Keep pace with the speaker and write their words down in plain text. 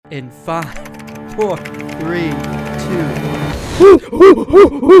In 5, 4, 3,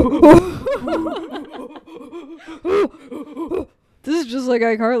 2. This is just like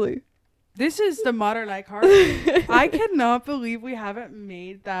iCarly. This is the modern iCarly. I cannot believe we haven't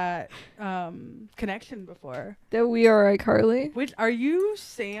made that connection before. That we are iCarly. Which, are you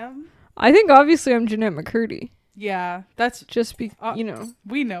Sam? I think obviously I'm Jeanette McCurdy. Yeah, that's Just we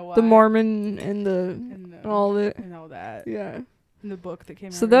know why. the Mormon and all it. and all that. Yeah. In the book that came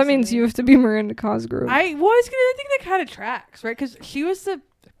out. So that means recently. you have to be Miranda Cosgrove. I think that kind of tracks, right? Because she was the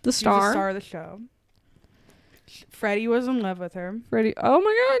she was star. the star of the show. Freddie was in love with her, Freddie. Oh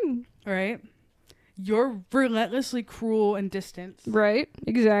my god. right? You're relentlessly cruel and distant. Right.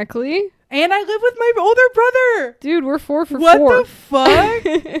 Exactly. And I live with my older brother. Dude, we're 4 for What 4. the fuck?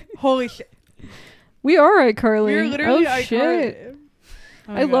 Holy shit. We are iCarly. We're literally oh, shit. iCarly.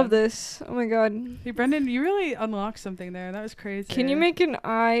 Oh my I love God. this. Oh my god. Hey, Brendan, you really unlocked something there. That was crazy. Can you make an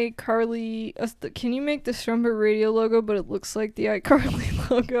iCarly... can you make the Strumpet Radio logo, but it looks like the iCarly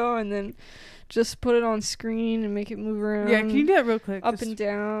logo, and then just put it on screen and make it move around? Yeah, can you do that real quick? Up and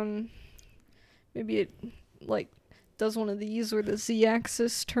down. Maybe it, like, does one of these where the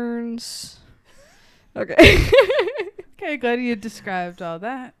Z-axis turns. Okay. Okay, glad you described all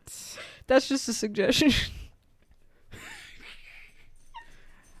that. That's just a suggestion.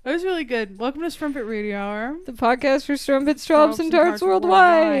 That was really good. Welcome to Strumpet Radio Hour. The podcast for Strumpets, Trollops, and Tarts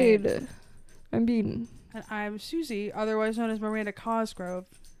worldwide. I'm Beaton. And I'm Susie, otherwise known as Miranda Cosgrove.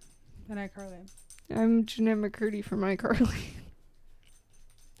 And iCarly. I'm Jeanette McCurdy from iCarly.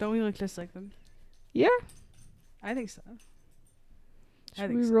 Don't we look just like them? Yeah. I think so. I Should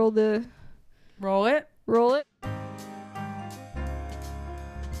think we so. roll the... Roll it. Roll it?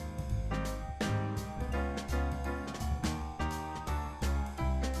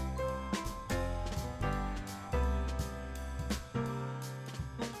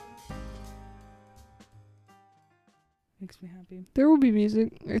 Makes me happy. There will be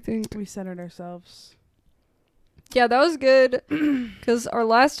music, I think. We centered ourselves. Yeah, that was good. Because our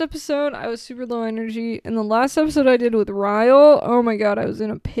last episode, I was super low energy. And the last episode I did with Ryle, oh my god, I was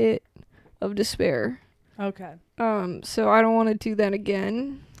in a pit of despair. Okay. So I don't want to do that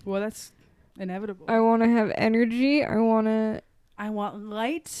again. Well, that's inevitable. I want to have energy. I want light.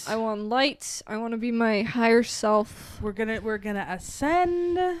 I want light. I want to be my higher self. We're gonna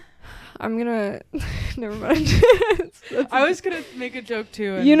ascend. I'm gonna... Never mind. I was gonna make a joke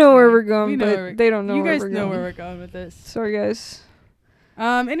too. You know where we're going, but they don't know you where guys we're know going. where we're going with this. Sorry, guys.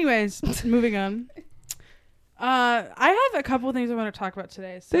 Anyways, moving on. I have a couple things I want to talk about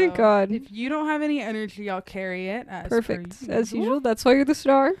today. So Thank God. If you don't have any energy, I'll carry it. Perfect. As usual. That's why you're the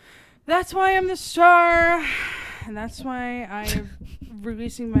star. That's why I'm the star. And that's why I'm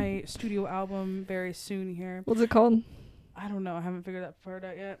releasing my studio album very soon here. What's it called? I don't know. I haven't figured that part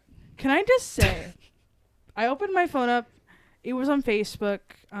out yet. Can I just say, I opened my phone up. It was on Facebook.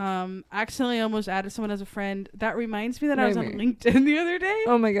 Accidentally almost added someone as a friend. That reminds me that I was on LinkedIn the other day.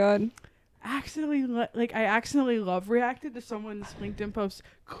 Oh my god. I accidentally love reacted to someone's LinkedIn post.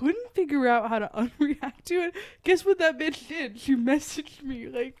 Couldn't figure out how to unreact to it. Guess what that bitch did? She messaged me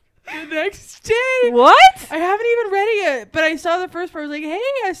like the next day. What? I haven't even read it yet, but I saw the first part. I was like, "Hey,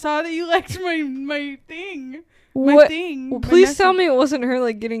 I saw that you liked my thing." What? Thing. Well, please tell me it wasn't her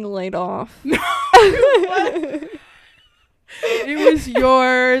like getting laid off. No. It was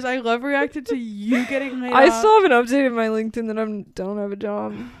yours. I love reacted to you getting laid off. I still haven't updated my LinkedIn that I don't have a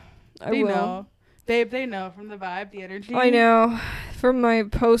job. They will. know. Babe, they know from the vibe, the energy. I know. From my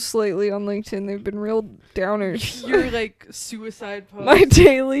posts lately on LinkedIn, they've been real downers. Your like suicide post. My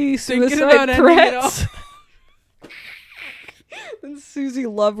daily Thinking suicide about ending it threats. And Susie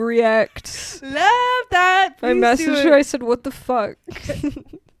love reacts. Love that. I Please do messaged it. her. I said, "What the fuck?" Well,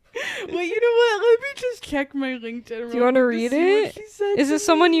 you know what? Let me just check my LinkedIn. Do you want to read it? Is it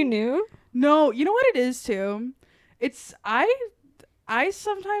someone you knew? No. You know what it is too? It's I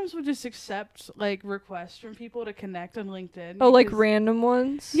sometimes would just accept like requests from people to connect on LinkedIn. Oh, like random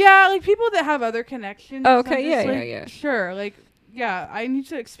ones? Yeah, like people that have other connections. Oh, I'm okay, just yeah, like, yeah. Sure, like yeah, I need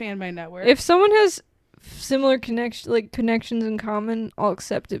to expand my network. If someone has similar connections in common, I'll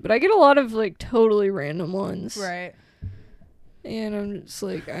accept it. But I get a lot of like totally random ones. Right. And I'm just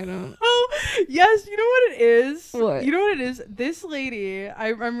like, I don't. Oh, yes, you know what it is? What? You know what it is? This lady,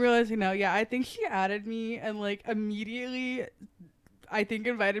 I'm realizing now, yeah, I think she added me and like immediately I think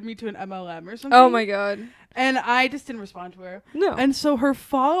invited me to an MLM or something. Oh my god. And I just didn't respond to her. No. And so her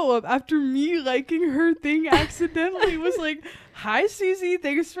follow-up after me liking her thing accidentally was like, "Hi Susie,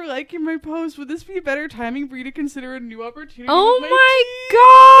 thanks for liking my post. Would this be a better timing for you to consider a new opportunity?" Oh with my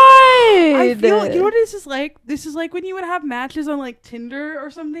I feel, you know what this is like? This is like when you would have matches on like Tinder or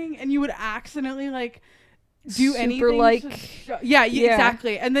something, and you would accidentally like do Super anything. like. Yeah, Yeah.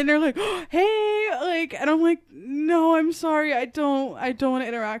 exactly. And then they're like, hey, like, and I'm like, no, I'm sorry, I don't want to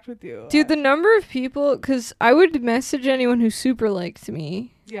interact with you. Dude, the number of people, because I would message anyone who super liked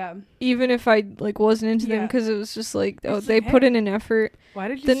me, yeah. even if I like wasn't into them, Yeah. because it was just like, oh, It's they like, put hey, in an effort. Why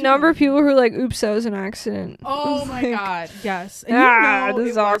did you? The say number of that? people who are like, oops, that was an accident. Oh It's my like, god, yes. And this it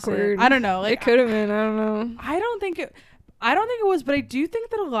is wasn't. awkward. I don't know. It Like, could have been. I don't know. I don't think it was, but I do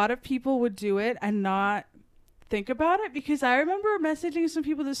think that a lot of people would do it and not think about it, because I remember messaging some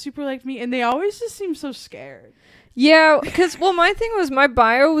people that super liked me and they always just seem so scared. Yeah, because my thing was my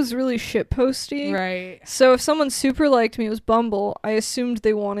bio was really shitposty. Right. So if someone super liked me, it was Bumble. I assumed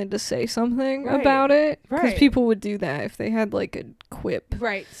they wanted to say something Right. about it, because Right. people would do that if they had like a quip.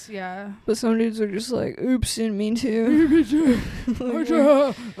 Right. Yeah. But some dudes are just like, oops, didn't mean to.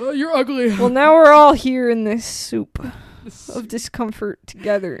 You're ugly. Well, now we're all here in this soup of discomfort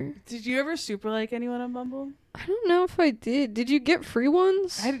together. Did you ever super like anyone on Bumble? I don't know if I did. Did you get free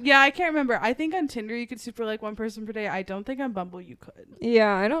ones? I can't remember. I think on Tinder you could super like one person per day. I don't think on Bumble you could.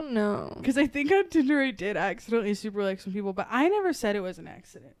 Yeah, I don't know. Because I think on Tinder I did accidentally super like some people, but I never said it was an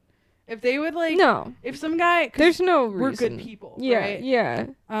accident. If they would like, No, if some guy, 'cause there's no we're reason. good people. Yeah, right? yeah.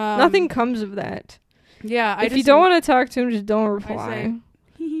 Nothing comes of that. Yeah. If you don't want to talk to him, just don't say, reply.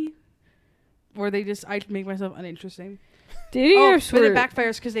 or I make myself uninteresting. Dating apps but it were,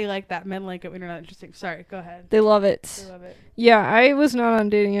 backfires because they like that. Men like it when you're not interesting. Sorry, go ahead. they love They it. love it. Yeah, I was not on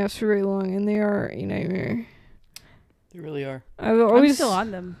dating apps for very long, and they are a nightmare. They really are. I've I'm always still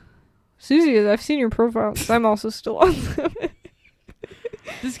on them. Susie, I've seen your profile, 'cause I'm also still on them.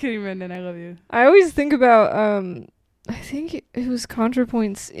 Just kidding, Brendan. I love you. I always think about I think it was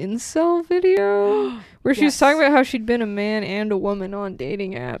ContraPoint's incel video where she was talking Yes. about how she'd been a man and a woman on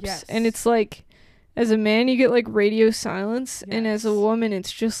dating apps. Yes. And it's like, as a man you get like radio silence, and as a Yes. woman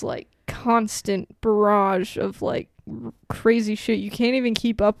it's just like constant barrage of like crazy shit you can't even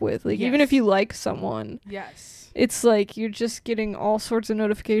keep up with. Like even if Yes. you like someone, Yes. it's like you're just getting all sorts of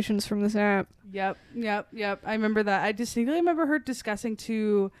notifications from this app. Yep. I remember that. I distinctly remember her discussing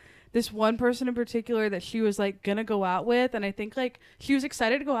to this one person in particular that she was like gonna go out with, and I think like she was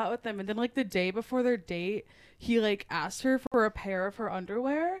excited to go out with them, and then like the day before their date he like asked her for a pair of her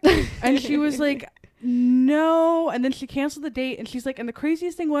underwear and she was like no, and then she canceled the date, and she's like, and the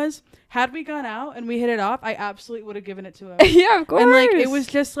craziest thing was, had we gone out and we hit it off, I absolutely would have given it to him. Yeah, of course. And like it was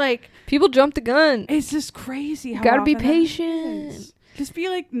just like, people jump the gun. it's just crazy how Gotta be often that patient. happens. Just be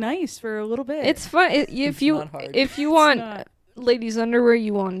like nice for a little bit. It's fun if It's you not hard. if you It's want not. ladies' underwear,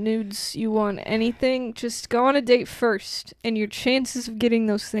 you want nudes, you want anything, just go on a date first, and your chances of getting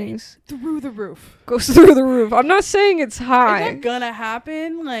those things through the roof. goes through the roof. I'm not saying it's It's high, not gonna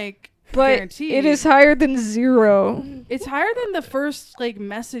happen, like, but guaranteed. it is higher than 0. It's higher than the first like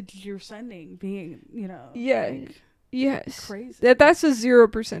message you're sending being, you know. Yeah. like, Yes, crazy. that's a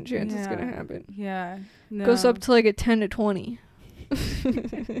 0% chance it's gonna Yeah. happen. Yeah. No. Goes up to like a 10 to 20.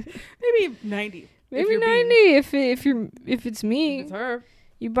 maybe 90. Maybe you're 90 being- if it's me. It's her.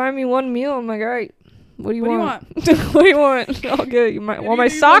 You buy me one meal, I'm like, all right. What do you What do you want? What do you want? I'll get you. Want my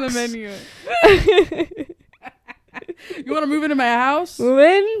Anything on the socks? menu. You want to move into my house? Move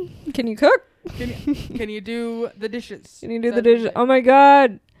in? Can you cook? Can you do the dishes? Can you do the That'd be dishes? good. Oh my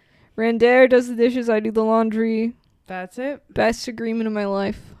god. Randare does the dishes. I do the laundry. That's it. Best agreement of my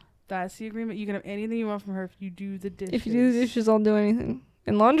life. That's the agreement. You can have anything you want from her if you do the dishes. If you do the dishes, I'll do anything.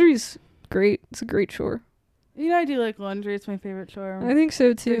 And laundry's great. It's a great chore. You know, I do like laundry. It's my favorite chore. I think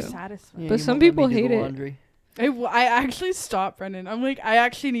so Very too. satisfying. Yeah, But you some won't let people me do hate the it. laundry. I actually stopped, Brendan. I'm like, I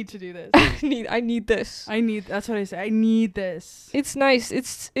actually need to do this. I need this. That's what I say. I need this. It's nice.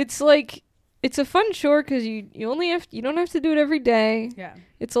 It's like it's a fun chore because you don't have to do it every day. Yeah.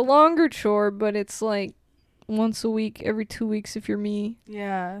 It's a longer chore, but it's like once a week, every 2 weeks if you're me.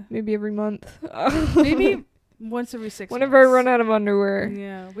 Yeah. Maybe every month. Maybe once every 6 whenever I months. run out of underwear.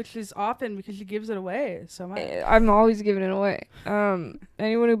 Yeah, which is often because she gives it away so much. I'm always giving it away.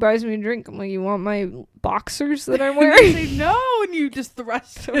 Anyone who buys me a drink, I'm like, you want my boxers that I'm They wearing? say no, and you just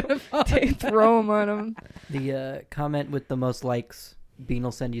thrust it on. They throw them on them. The comment with the most likes, Bean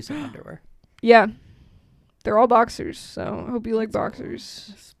will send you some underwear. Yeah. They're all boxers, so I hope you like boxers.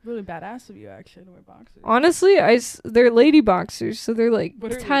 It's really badass of you, actually, to wear boxers. Honestly, they're lady boxers, so they're like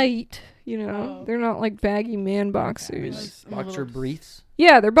What are you? tight, you know? Oh. They're not like baggy man boxers. I'm a Boxer little- briefs.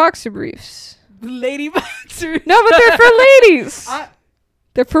 Yeah, they're boxer briefs. Lady boxers. No, but they're for ladies.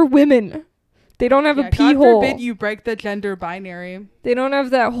 They're for women. They don't have Yeah, a pee God hole. forbid you break the gender binary. They don't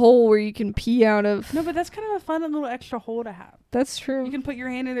have that hole where you can pee out of. No, but that's kind of a fun little extra hole to have. That's true. You can put your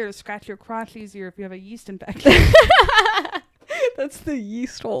hand in there to scratch your crotch easier if you have a yeast infection. That's the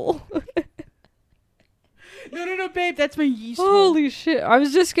yeast hole. No, babe, that's my yeast hole. Holy shit. I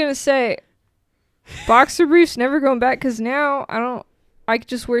was just gonna say, boxer briefs never going back because now I could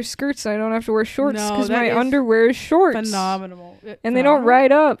just wear skirts and I don't have to wear shorts No, because that my is underwear is shorts. Phenomenal. And they don't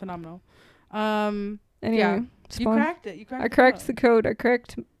ride up. Phenomenal. Anyway, Yeah. You spawn. cracked it. I cracked the code. I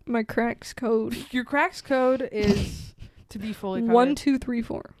cracked my cracks code. Your cracks code is to be fully covered. 1, 2, 3,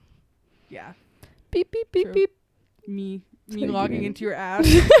 4. Yeah. Beep beep beep True. beep. Me Sorry, logging dude. into your ass.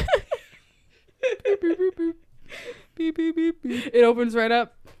 Beep beep beep beep. Beep beep beep beep. It opens right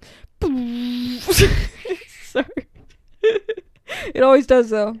up. Sorry. It always does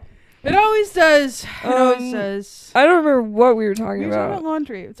though. It always does. It always does. I don't remember what we were talking We were talking about. about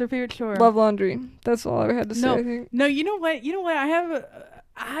laundry. It's our favorite chore. Love laundry. That's all I had to say. No. I think. No, you know what? I have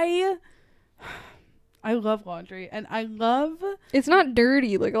I love laundry, and I love. It's not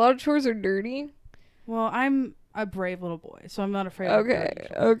dirty. Like a lot of chores are dirty. Well, I'm a brave little boy, so I'm not afraid of Okay. dirty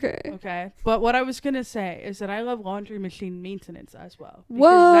chores. Okay. Okay. But what I was gonna say is that I love laundry machine maintenance as well. Because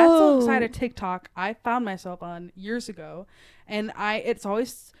Whoa. that's a side of TikTok I found myself on years ago, and it's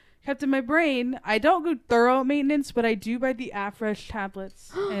always kept in my brain. I don't do thorough maintenance, but I do buy the AFresh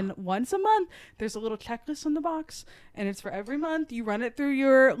tablets. And once a month, there's a little checklist on the box, and it's for every month. You run it through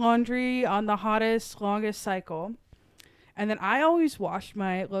your laundry on the hottest, longest cycle. And then I always wash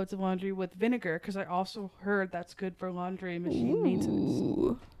my loads of laundry with vinegar because I also heard that's good for laundry machine maintenance.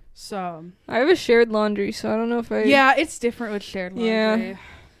 Ooh. So I have a shared laundry, so I don't know if I. yeah, it's different with shared laundry. Yeah.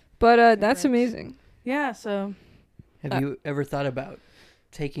 But that's Different. amazing. Yeah, so Have you ever thought about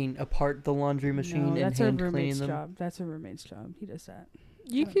taking apart the laundry machine no, and that's our hand cleaning roommate's them? job. That's a roommate's job. He does that.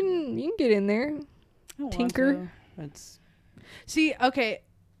 You can get in there. I don't want Tinker. to. That's See, okay,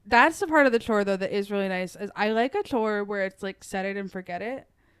 that's the part of the chore though that is really nice. Is I like a chore where it's like set it and forget it.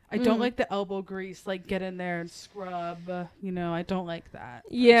 I don't like the elbow grease, like get in there and scrub. I don't like that.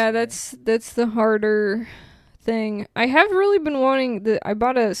 Yeah, personally. that's the harder thing. I have really been wanting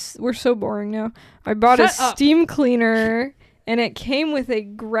we're so boring now. I bought Shut a up. steam cleaner and it came with a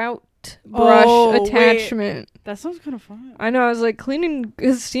grout brush Oh, wait. attachment. That sounds kind of fun. I know, I was like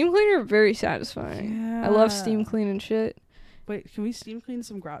cause steam cleaner very satisfying. Yeah. I love steam cleaning shit. Wait, can we steam clean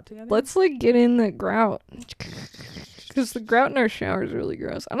some grout together? Let's like get in the grout. Cause the grout in our shower is really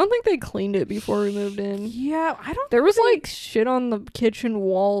gross. I don't think they cleaned it before we moved in. Yeah, I don't. There was think like shit on the kitchen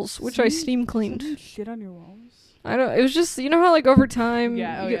walls, which I steam cleaned. Somebody shit on your walls. I don't. It was just how like over time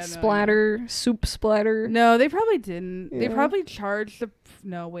Yeah, you get splatter, soup splatter. No, they probably didn't. They Yeah. probably charged the.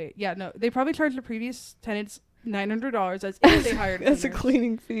 No, wait. Yeah, no. They probably charged the previous tenants $900 as if they hired That's a cleaners.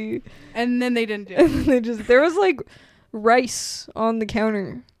 cleaning fee. And then they didn't do And it. there was like rice on the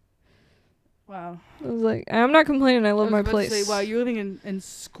counter. Wow. I was like, I'm not complaining. I love was my about to place. say, wow, you're living in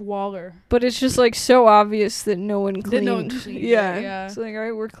squalor. But it's just like so obvious that no one That cleaned. no one cleaned it, yeah. yeah. It's like, all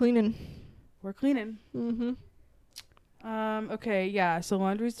right, we're cleaning. We're cleaning. Mm-hmm. Okay, yeah. So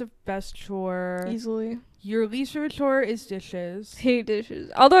laundry's the best chore. Easily. Your least favorite chore is dishes. Hate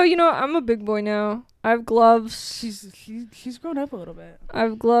dishes. Although I'm a big boy now. I have gloves. She's grown up a little bit. I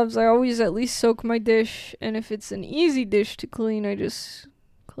have gloves. I always at least soak my dish, and if it's an easy dish to clean, I just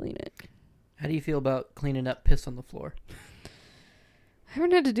clean it. How do you feel about cleaning up piss on the floor? I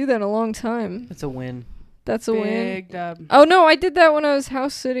haven't had to do that in a long time. That's a win. That's a win. Big dub. Oh no, I did that when I was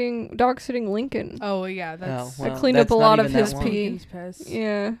dog sitting Lincoln. Oh yeah, that's well, I cleaned up that's a not lot of even that his long. pee. Lincoln's piss.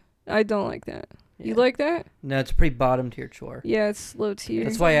 Yeah, I don't like that. You Yeah. like that? No, it's a pretty bottom tier chore. Yeah, it's low tier.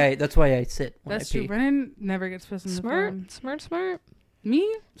 That's why I sit when That's I true. pee. Brennan never gets pissed in the Smart, floor. smart.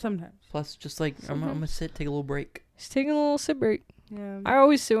 Me sometimes. Plus, just like I'm gonna sit, take a little break. He's taking a little sit break. Yeah. I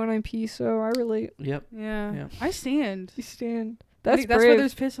always sit when I pee, so I relate. Yep. Yeah. Yeah. I stand. You stand. I That's think that's brave. why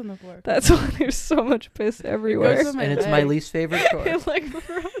there's piss on the floor. That's why there's so much piss everywhere. on my And it's leg. my least favorite chore. It like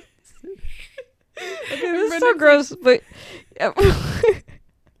runs. Okay, this is so Brendan's gross, but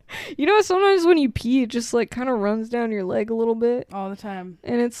sometimes when you pee, it just like kind of runs down your leg a little bit, All the time.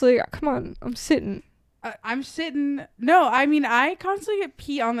 and it's like, come on, I'm sitting. I'm sitting. No, I mean I constantly get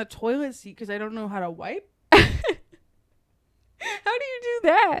pee on the toilet seat because I don't know how to wipe. How do you do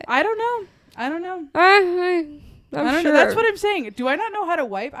that? I don't know. I'm I'm I don't sure. know. That's what I'm saying. Do I not know how to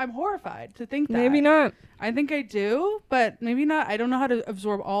wipe? I'm horrified to think that. Maybe not. I think I do, but maybe not. I don't know how to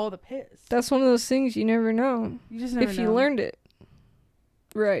absorb all the piss. That's one of those things you never know You just never if know. you learned it.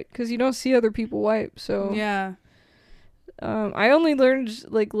 Right, because you don't see other people wipe. So Yeah. I only learned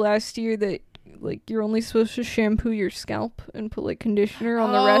like last year that like you're only supposed to shampoo your scalp and put like conditioner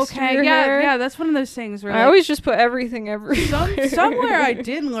on the rest of your yeah, hair. yeah, that's one of those things where I always just put everything everywhere. somewhere I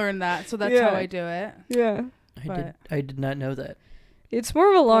did learn that, so that's Yeah. how I do it. Yeah. I did not know that, It's more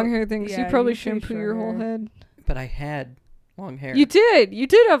of a long Well, hair thing, 'cause yeah, you probably you have pretty shampoo short your whole hair. head. but I had long hair. You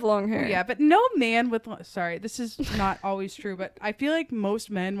did have long hair. Yeah, but no man with sorry, this is not always true, but I feel like most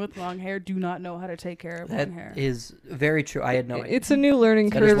men with long hair do not know how to take care of That long hair. is very true. I had no idea. It's a new learning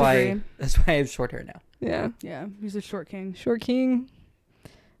That is curve. why. That's why I have short hair now. Yeah. Yeah, he's a short king. Short king.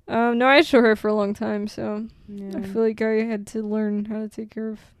 No, I had short hair for a long time, so Yeah. I feel like I had to learn how to take care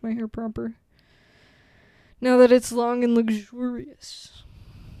of my hair proper. Now that it's long and luxurious.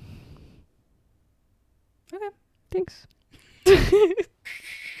 Okay. Thanks.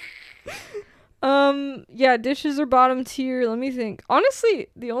 Yeah, dishes are bottom tier. Let me think. Honestly,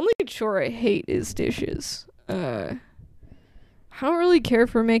 the only chore I hate is dishes. I don't really care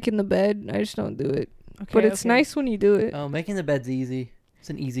for making the bed. I just don't do it. Okay, But it's okay. nice when you do it. Oh, making the bed's easy. It's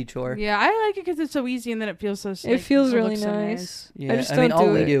an easy chore. Yeah, I like it because it's so easy and then it feels so. It feels really looks so nice. Yeah, I just mean, don't all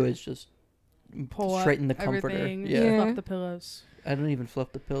do we it. do is just Pull up straighten the comforter. everything, Yeah. fluff the pillows. I don't even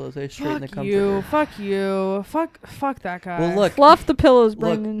fluff the pillows. I straighten the Fuck comforter. you, fuck you, fuck that guy. Well, look, Fluff the pillows, Look,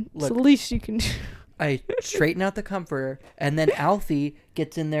 Brendan. It's look. the least you can do. I straighten out the comforter, and then Alfie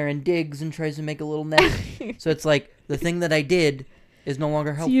gets in there and digs and tries to make a little nest. So it's like the thing that I did is no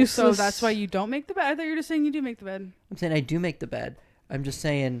longer helpful. use- So useless. that's why you don't make the bed. I thought you were just saying you do make the bed. I'm saying I do make the bed. I'm just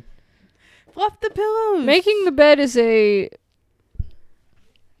saying Fluff the pillows. Making the bed is a.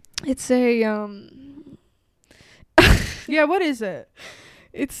 It's a Yeah, what is it?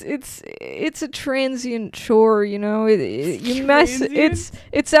 It's a transient chore, you know. You mess. Transient?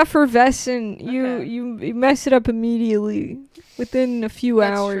 It's effervescent. Okay. You mess it up immediately within a few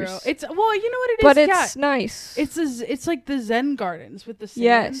That's hours. true. It's well, you know what it is. But Yeah. it's nice. It's like the Zen gardens with the sand.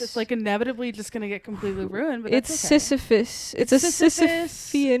 Yes. It's like inevitably just gonna get completely ruined. But It's that's okay. Sisyphus. It's a Sisyphus.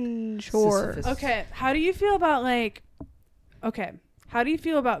 Sisyphean chore. Sisyphus. Okay, how do you feel about Okay, how do you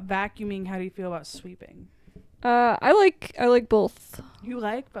feel about vacuuming? How do you feel about sweeping? I like both. You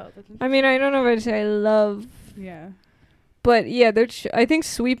like both? I mean, I don't know if I'd say I love, Yeah. but yeah, I think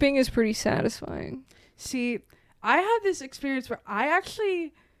sweeping is pretty satisfying. See, I have this experience where I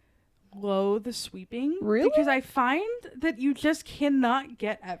actually loathe the sweeping. Really? Because I find that you just cannot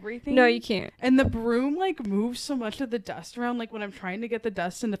get everything. No, you can't. And the broom moves so much of the dust around, like when I'm trying to get the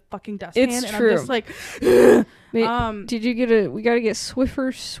dust in the fucking dustpan, It's and true. I'm just like, Did you get we gotta get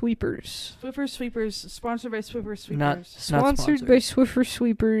Swiffer Sweepers. Swiffer Sweepers, sponsored by Swiffer Sweepers. Not Sponsored by Swiffer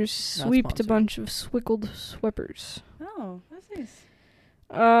Sweepers. Not Sweeped a sponsored. bunch of swickled sweepers. Oh, that's nice.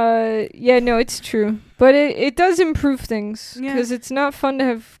 Yeah, no, it's true, but it does improve things Yeah. because it's not fun to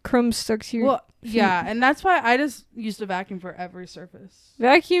have crumbs stuck to your Well, yeah, and that's why I just used a vacuum for every surface.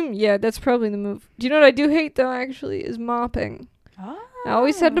 vacuum. Yeah, that's probably the move. Do you know what I do hate though? Actually, is mopping. Oh. I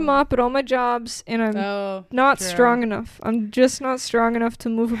always had to mop at all my jobs, and I'm Oh, not true. strong enough. I'm just not strong enough to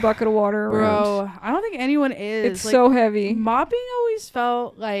move a bucket of water around. bro, I don't think anyone is. It's Like, so heavy. mopping always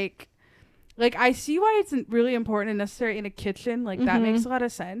felt like I see why it's really important and necessary in a kitchen. Like that Mhm. makes a lot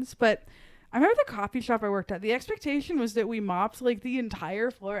of sense. But I remember the coffee shop I worked at. The expectation was that we mopped like the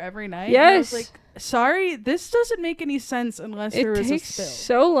entire floor every night. And I was Yes. like, sorry, this doesn't make any sense unless there It was a takes spill.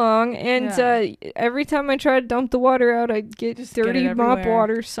 so long, and Yeah. every time I try to dump the water out, I get Just get it dirty mop everywhere.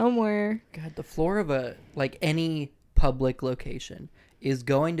 water somewhere. God, the floor of any public location is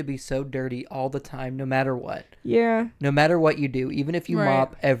going to be so dirty all the time, no matter what. Yeah, No matter what you do, even if you Right.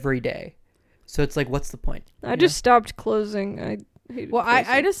 mop every day. So it's like, what's the point? I You just stopped closing. I hated Well, I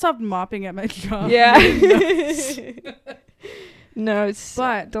closing. just stopped mopping at my job. Yeah. No, it's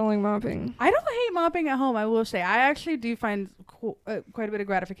But- don't like mopping. I don't hate mopping at home. I will say, I actually do find quite a bit of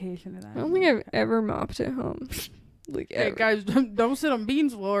gratification in that. I don't think I've ever mopped at home. Like Hey ever. guys, don't sit on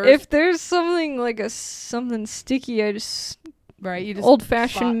beans floors. If there's something like something sticky, I just right, you just old spot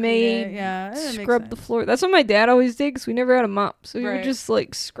fashioned clean made it. Yeah, that makes scrub the sense. floor. That's what my dad always did because we never had a mop, so he Right. would just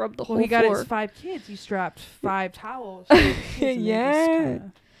like scrub the Well, whole he got floor. his 5 kids. He strapped 5 towels. to his kids, and they just Yeah.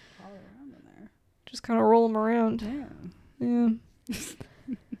 kinda follow around in Just kind of roll them around. there. Yeah.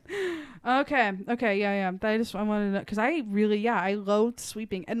 Okay, yeah. I wanted to know because I loathe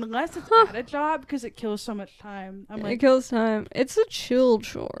sweeping unless it's at a job because it kills so much time. I'm It like, kills time. It's a chill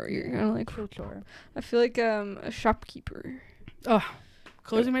chore. You're kind of like, chill chore. I feel like a shopkeeper.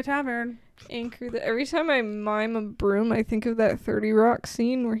 Closing my tavern. Anchor the. Every time I mime a broom, I think of that 30 Rock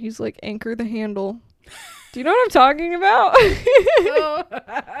scene where he's like, anchor the handle. Do you know what I'm talking about?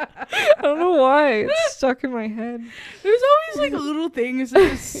 I don't know why. It's stuck in my head. There's always like little things that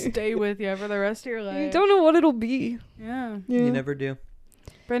just stay with you for the rest of your life. You don't know what it'll be. Yeah. Yeah. You never do.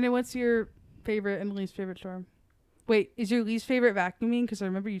 Brendan, what's your favorite and least favorite chore? Wait, is your least favorite vacuuming? Because I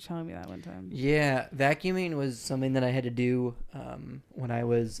remember you telling me that one time. Yeah, vacuuming was something that I had to do when I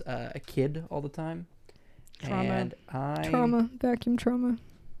was a kid all the time. Trauma. And Vacuum trauma.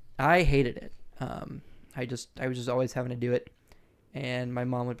 I hated it. I was just always having to do it. And my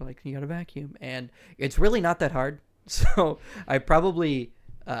mom would be like, you gotta vacuum. And it's really not that hard. So I probably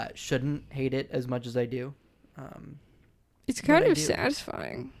shouldn't hate it as much as I do. It's kind of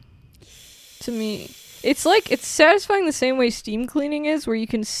satisfying to me. It's like, it's satisfying the same way steam cleaning is, where you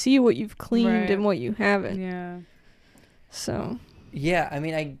can see what you've cleaned and what you haven't. Yeah. So. Yeah, I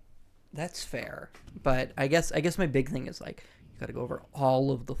mean, that's fair. But I guess my big thing is like, you gotta go over all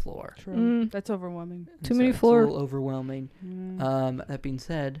of the floor. True. That's overwhelming. Too many floors. It's a little overwhelming. That being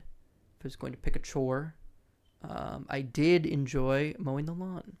said, if I was going to pick a chore, I did enjoy mowing the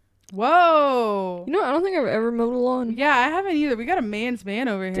lawn. Whoa. You know, I don't think I've ever mowed a lawn. Yeah, I haven't either. We got a man's man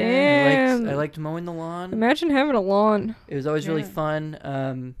over here. Damn. I liked mowing the lawn. Imagine having a lawn. It was always really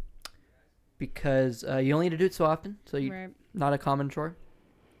fun because you only need to do it so often, so not a common chore.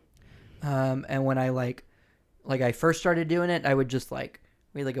 And when I I first started doing it, I would just we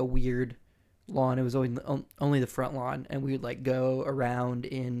had like a weird lawn. It was only the front lawn, and we would go around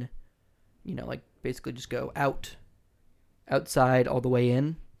in, basically just go outside all the way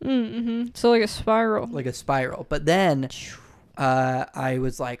in. Mm-hmm. So like a spiral. Like a spiral. But then I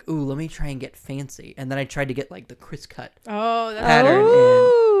was like, ooh, let me try and get fancy. And then I tried to get the Chris cut pattern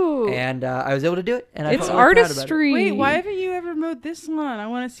in. And I was able to do it. And it's I felt really proud about it. artistry. Wait, why haven't you ever mowed this lawn? I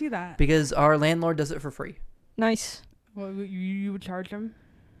want to see that. Because our landlord does it for free. Nice. Well, you would charge him?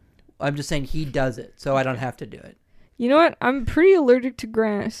 I'm just saying he does it, so I don't have to do it. You know what? I'm pretty allergic to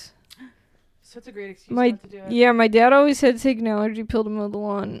grass. So it's a great excuse not to do it. Yeah, my dad always had to take an allergy pill to mow the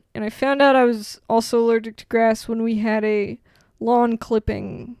lawn. And I found out I was also allergic to grass when we had a lawn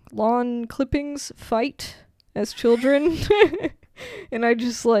clippings fight as children. And I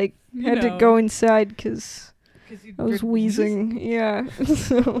just had to go inside because I was wheezing. Yeah.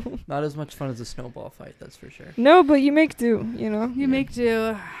 So. Not as much fun as a snowball fight, that's for sure. No, but you make do, you know. You make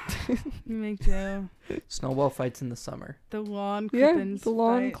do. You make do. Snowball fights in the summer. The lawn clippings fight. The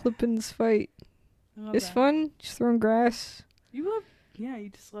lawn clippings fight. It's fun. Just throwing grass. You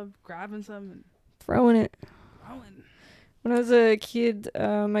just love grabbing some and throwing it. Throwing. When I was a kid,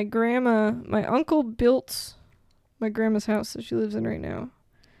 my uncle built my grandma's house that she lives in right now.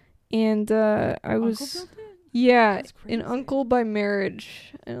 And Uncle built it? Yeah, an uncle by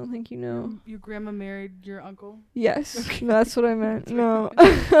marriage. I don't think you know. Your grandma married your uncle? Yes, okay. That's what I meant. No.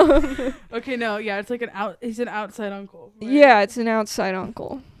 Okay, no, yeah, it's like he's an outside uncle. Right? Yeah, it's an outside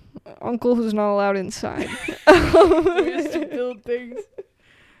uncle. Uncle who's not allowed inside. Just to build things.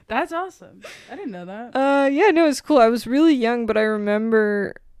 That's awesome. I didn't know that. Yeah, no, it's cool. I was really young, but I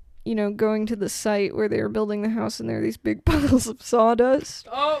remember, going to the site where they were building the house, and there were these big piles of sawdust.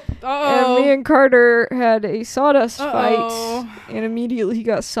 And me and Carter had a sawdust fight, and immediately he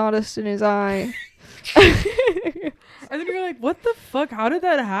got sawdust in his eye. And then you're like, what the fuck? How did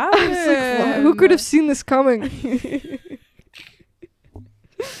that happen? I was like, who could have seen this coming?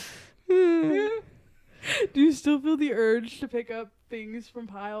 Do you still feel the urge to pick up things from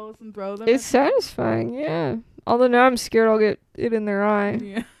piles and throw them? It's satisfying, yeah. Although now I'm scared I'll get it in their eye.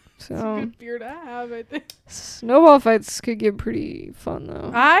 Yeah. So it's a good fear to have, I think. Snowball fights could get pretty fun,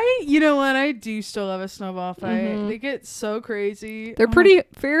 though. You know what? I do still love a snowball fight. Mm-hmm. They get so crazy. They're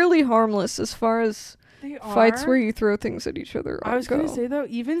fairly harmless as far as fights where you throw things at each other. I was going to say, though,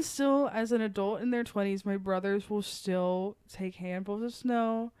 even still as an adult in their 20s, my brothers will still take handfuls of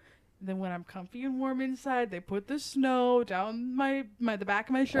snow. Then when I'm comfy and warm inside, they put the snow down the back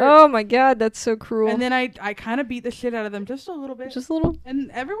of my shirt. Oh my god, that's so cruel. And then I kind of beat the shit out of them just a little bit. Just a little. And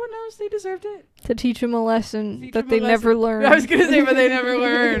everyone knows they deserved it. To teach them a lesson that they never learned. I was going to say, but they never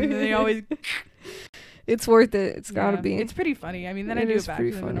learned. And they always... It's worth it. It's gotta be. It's pretty funny. I mean, then I do it back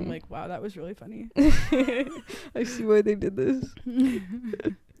to them and I'm like, wow, that was really funny. I see why they did this.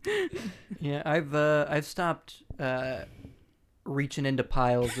 Yeah, I've stopped... reaching into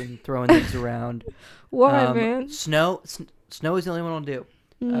piles and throwing things around. Why, man? Snow is the only one I'll do.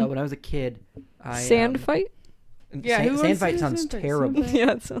 When I was a kid, sand fight. Yeah, sand fight sounds terrible.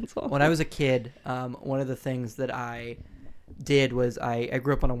 Yeah, it sounds awful. When I was a kid, one of the things that I did was I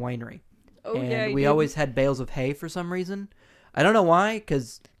grew up on a winery, and we always had bales of hay for some reason. I don't know why,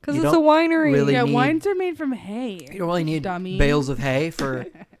 because it's a winery. Really wines are made from hay. You don't really need bales of hay for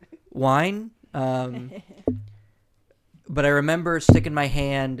wine. But I remember sticking my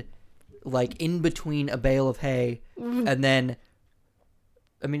hand, in between a bale of hay, and then,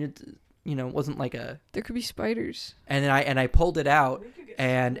 wasn't like a. There could be spiders. And then I pulled it out,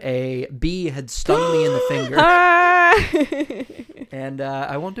 and a bee had stung me in the finger. And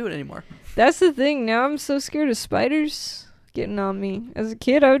I won't do it anymore. That's the thing. Now I'm so scared of spiders getting on me. As a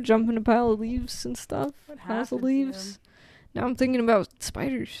kid, I would jump in a pile of leaves and stuff. Piles of leaves. Now I'm thinking about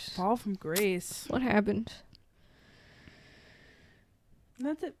spiders. Fall from grace. What happened?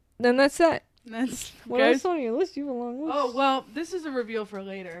 That's it. Then that's that. That's what else on your list? You have a long list. Oh, well, this is a reveal for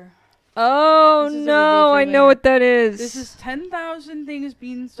later. Oh, no. I know what that is. This is 10,000 things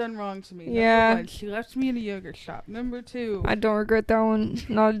Beans done wrong to me. Yeah. Number 1, she left me in a yogurt shop. Number 2. I don't regret that one.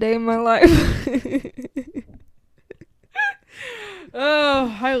 Not a day in my life.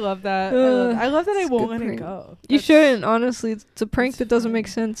 Oh, I love that. I love that I won't let it go. You shouldn't, honestly. It's a prank that doesn't make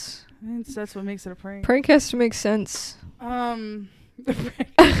sense. That's what makes it a prank. Prank has to make sense.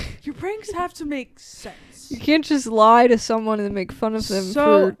 Your pranks have to make sense. You can't just lie to someone and make fun of them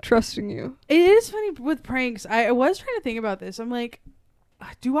for trusting you. It is funny with pranks. I was trying to think about this. I'm like,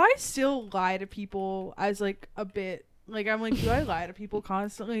 do I still lie to people as like a bit? Like, I'm like, do I lie to people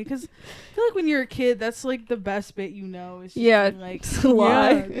constantly? Because I feel like when you're a kid, that's like the best bit is just being like, it's a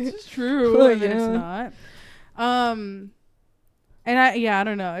lie. Yeah, this is true. And then it's not. And I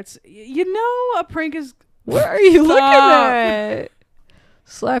don't know. It's a prank is. What are you looking at?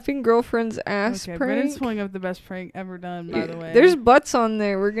 Slapping girlfriend's ass prank. Brennan's pulling up the best prank ever done, by the way. There's butts on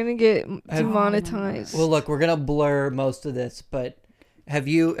there. We're gonna get demonetized. Well, look, we're gonna blur most of this, but have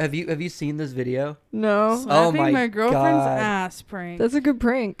you seen this video? No. Slapping my girlfriend's ass prank. That's a good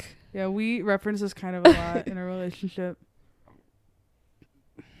prank. Yeah, we reference this kind of a lot in our relationship.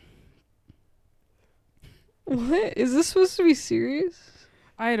 What? Is this supposed to be serious?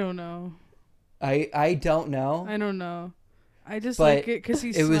 I don't know. I don't know. I don't know. I just like it because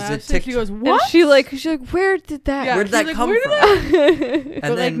he slaps it. She goes, what? And she's like, where did that? Yeah, where did that come from? And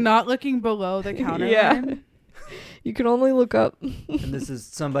but then, not looking below the counter line. You can only look up. And this is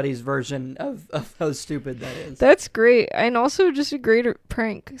somebody's version of how stupid that is. That's great. And also just a great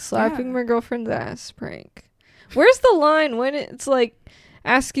prank. Slapping my girlfriend's ass prank. Where's the line when it's like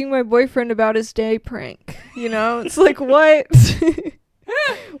asking my boyfriend about his day prank? It's like, what?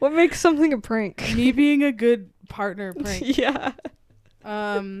 What makes something a prank? Me being a good partner prank. Yeah.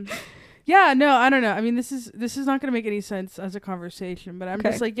 Yeah, no, I don't know. I mean, this is not gonna make any sense as a conversation, but I'm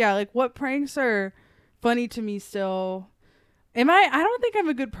just like, what pranks are funny to me still? I don't think I'm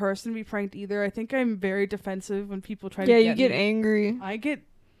a good person to be pranked either. I think I'm very defensive when people try to get me. Yeah, you get angry. I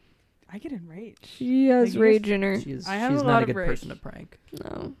get enraged. She has rage in her. She's not a good person to prank.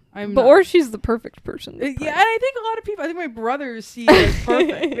 No. Or she's the perfect person. Yeah, and I think a lot of people, I think my brothers see her as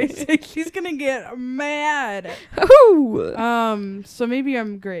perfect. They say she's gonna get mad. Oh. So maybe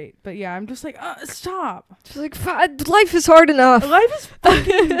I'm great. But yeah, I'm just like, stop. She's like, life is hard enough. Life is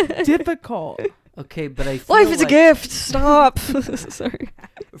fucking difficult. Okay, but I feel life is a gift. Stop. Sorry.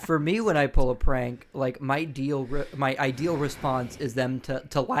 For me, when I pull a prank, like my ideal response is them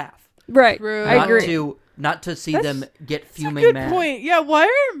to laugh. Right. True. I agree. Not to see them get fuming good mad. Point. Yeah. Why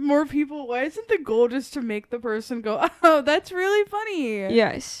isn't the goal just to make the person go, oh, that's really funny?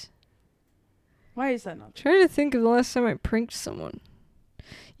 Yes. Why is that not? I'm trying to think of the last time I pranked someone.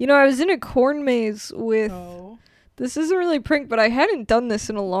 I was in a corn maze with. Oh. This isn't really a prank, but I hadn't done this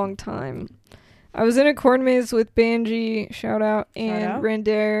in a long time. I was in a corn maze with Banji, shout out, and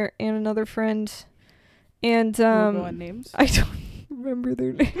Randair, and another friend. And we'll go on names. I don't remember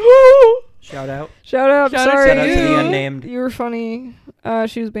their name. Shout out. Sorry. Shout out to the unnamed. You were funny.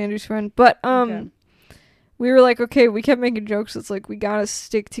 She was Banji's friend. But we were like, okay, we kept making jokes. It's like, we gotta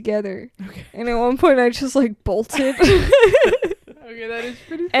stick together. Okay. And at one point I just like bolted. Okay, that is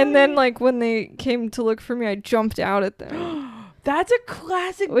pretty funny. And then like when they came to look for me, I jumped out at them. That's a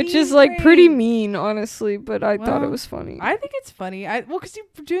classic which is like pretty mean, honestly, but I thought it was funny. I think it's funny. Because you're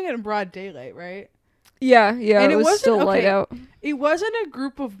doing it in broad daylight, right? Yeah, and it was still light out. It wasn't a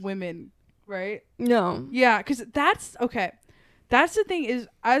group of women, right? No. Yeah, because that's okay. That's the thing is,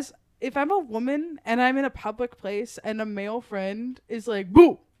 if I'm a woman and I'm in a public place and a male friend is like,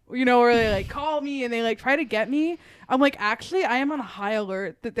 boo, or they like call me and they like try to get me, I'm like, actually, I am on high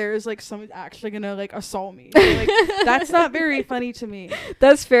alert that there is like someone actually gonna like assault me. Like, that's not very funny to me.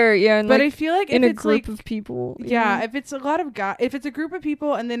 That's fair, yeah. And but like, I feel like in if a it's group like, of people, yeah, if it's a lot of if it's a group of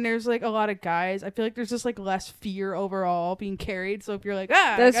people and then there's like a lot of guys, I feel like there's just like less fear overall being carried. So if you're like,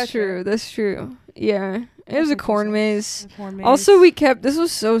 that's true. That's true. Yeah, it was a corn maze. Also, this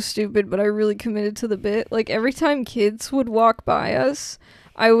was so stupid, but I really committed to the bit. Like every time kids would walk by us,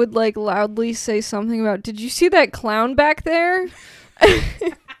 I would like loudly say something about, did you see that clown back there?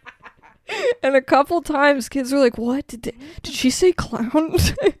 And a couple times kids were like, what? Did she say clown?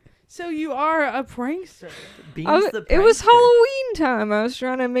 So you are a prankster. Beans the It was prankster. Halloween time. I was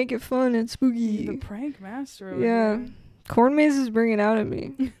trying to make it fun and spooky. The prank master. Over Yeah. here. Corn maze is bringing it out of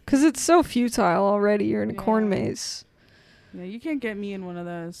me. Because it's so futile already. You're in a corn Yeah. maze. Yeah, you can't get me in one of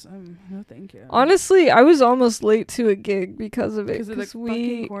those. No, thank you. Honestly, I was almost late to a gig because of it. because of the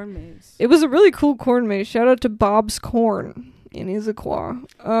fucking corn maze. It was a really cool corn maze. Shout out to Bob's Corn in Issaquah.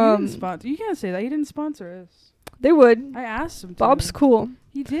 You can't say that. He didn't sponsor us. They would. I asked him to. Bob's cool.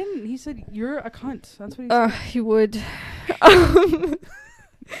 He didn't. He said, "You're a cunt." That's what he said. He would.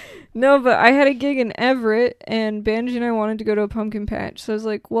 No, but I had a gig in Everett, and Banji and I wanted to go to a pumpkin patch. So I was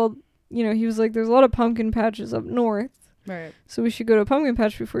like, well, he was like, there's a lot of pumpkin patches up north, Right. so we should go to a pumpkin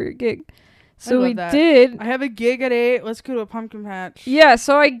patch before your gig. So love we that. did. I have a gig at 8. Let's go to a pumpkin patch. Yeah,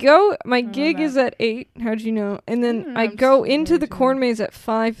 so I go. My love gig that. is at 8. How'd you know? And then I I'm go just into the very corn maze at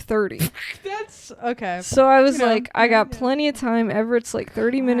 5:30. That's okay. So I was You know, like, I got yeah. plenty of time. Everett's like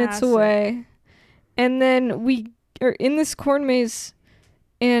 30 minutes Classic. away. And then we are in this corn maze,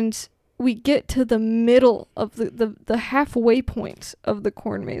 and we get to the middle of the halfway point of the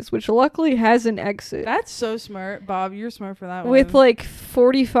corn maze, which luckily has an exit. That's so smart, Bob. You're smart for that With one. like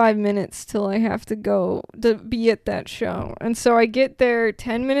 45 minutes till I have to go to be at that show. And so I get there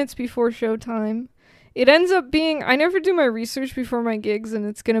 10 minutes before showtime. It ends up being, I never do my research before my gigs, and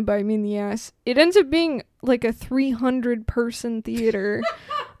it's going to bite me in the ass. It ends up being like a 300 person theater.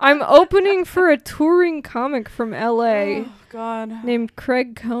 I'm opening for a touring comic from LA Oh God. named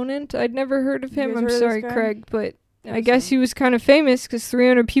Craig Conant. I'd never heard of You him. guys I'm heard of sorry, this guy? Craig, but I Awesome. guess he was kind of famous because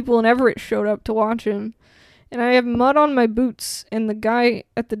 300 people in Everett showed up to watch him. And I have mud on my boots, and the guy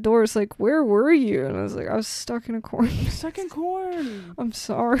at the door is like, "Where were you?" And I was like, "I was stuck in a corn." Stuck in corn. I'm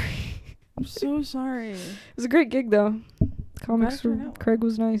sorry. I'm so sorry. It was a great gig, though. Comics it turned were. out well. Craig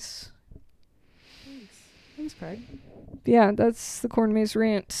was nice. Thanks, Craig. Yeah, that's the corn maze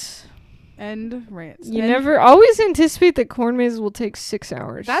rant. End rants. You End- never always anticipate that corn mazes will take 6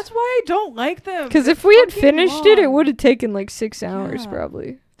 hours. That's why I don't like them. Because They're if we had fucking finished it, it long. would have taken like 6 hours Yeah.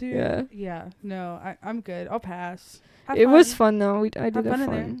 probably. Dude. Yeah. Yeah. No, I'm good. I'll pass. Have It was fun. fun though. I did Have have fun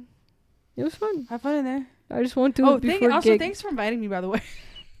in there. fun. It was fun. Have fun in there. I just won't do it before also gig. thanks for inviting me, by the way.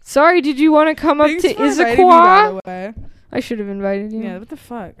 Sorry, did you want to come up Thanks to for inviting me, by Issaquah? the way. I should have invited you. Yeah, what the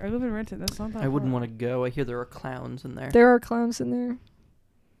fuck? I live in Renton. That's not that I wouldn't far. want to go. I hear there are clowns in there. There are clowns in there.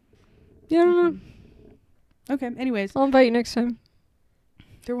 Yeah, I don't know. Okay. Anyways, I'll invite you next time.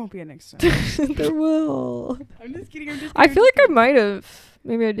 there won't be a next time. There will. I'm just kidding. I'm just kidding. I feel like I might have.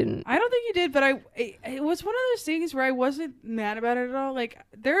 Maybe I didn't. I don't think you did, but it was one of those things where I wasn't mad about it at all. Like,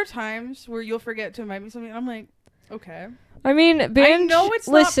 there are times where you'll forget to invite me something, and I'm like, okay. I mean, Banji. I know it's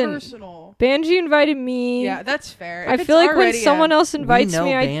listen, not personal. Banji invited me. Yeah, that's fair. I If feel it's like when already someone else invites know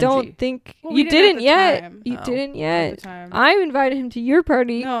me, I Banji. don't think Well, we you didn't at didn't the yet. time. You Oh. didn't at yet. the time. I invited him to your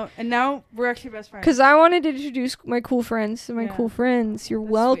party No, and now we're actually best friends. because I wanted to introduce my cool friends to my Yeah. cool friends. You're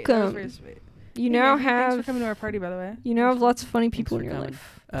That's sweet. That was welcome. very sweet. You Hey, now Banji, thanks for have coming to our party, by the way. you now have lots of funny people for in your coming.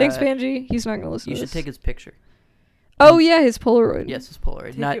 life. Thanks, Uh, Banji. He's not gonna listen You to should this. take his picture. Oh yeah, his Polaroid. Yes, his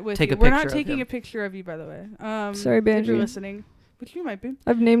Polaroid. Take Not it with take you. a We're picture not taking of a him. picture of you, by the way. Sorry, If you're Banji. listening, which you might be.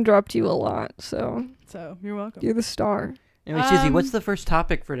 I've name dropped you a lot, so So you're welcome. you're the star. Anyway, Susie, what's Um, the first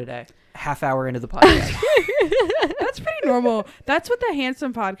topic for today? Half hour into the podcast. That's pretty normal. That's what the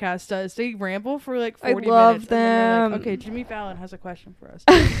Handsome podcast does. They ramble for like I 40 love minutes. And then they're like, them. okay, Jimmy Fallon has a question for us.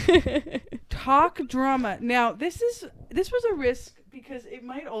 Talk drama. Now, this was a risk because it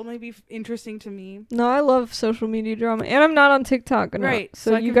might only be interesting to me. No, I love social media drama, and I'm not on TikTok enough, Right,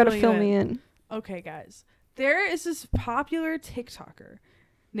 so so I you can gotta fill you fill in. me in. Okay, guys. There is this popular TikToker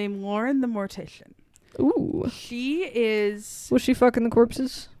named Lauren the Mortician. Ooh, She is was she fucking the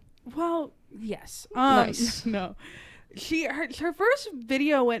corpses? well, yes. Nice. No. Her first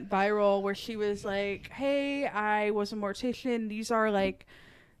video went viral where she was like, "Hey, I was a mortician. These are like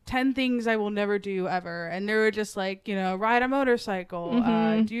 10 things I will never do ever." And they were just like, ride a motorcycle,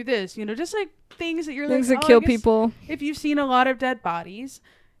 Mhm. do this, just like things that you're Things like, that "Oh, I kill guess people. If you've seen a lot of dead bodies,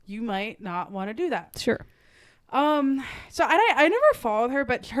 you might not want to do that." Sure. So I never followed her,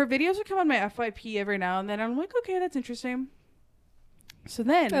 but her videos would come on my FYP every now and then. I'm like, okay, that's interesting. So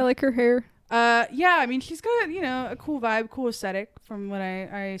then, I like her hair. yeah, I mean, she's got, a cool vibe, cool aesthetic from what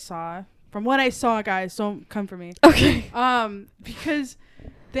I saw. From what I saw, guys, don't come for me. Okay. Because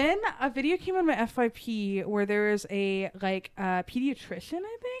then a video came on my FYP where there was a pediatrician,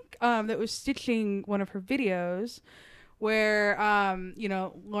 I think, that was stitching one of her videos where,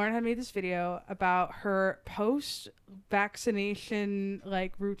 Lauren had made this video about her post-vaccination,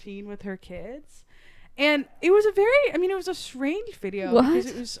 routine with her kids. And it was it was a strange video. What? Because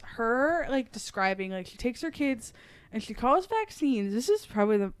it was her, describing, she takes her kids And she calls vaccines, this is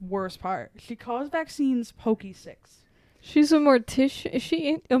probably the worst part, she calls vaccines pokey sticks. She's a mortician. Is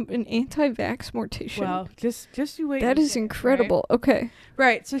she an anti-vax mortician? Well, just you wait. That is incredible. Right? Okay.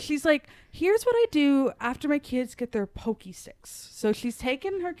 Right. So she's like, here's what I do after my kids get their pokey sticks. So she's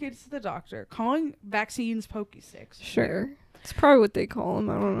taking her kids to the doctor, calling vaccines pokey sticks. Sure. It's probably what they call them.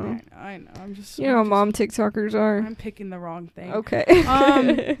 I don't know. I know. I'm just. You know how mom TikTokers are. I'm picking the wrong thing. Okay.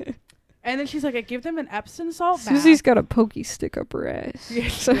 And then she's like, I give them an Epsom salt bath. Susie's got a pokey stick up her ass. Yeah,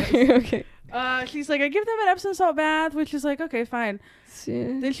 okay. She's like, I give them an Epsom salt bath, which is like, okay, fine.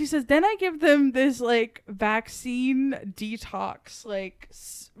 Yeah. Then she says, then I give them this like vaccine detox, like,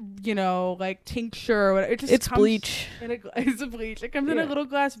 you know, like tincture or whatever. It's bleach. It's a bleach. It comes in a little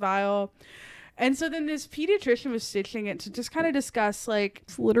glass vial. And so then this pediatrician was stitching it to just kind of discuss like.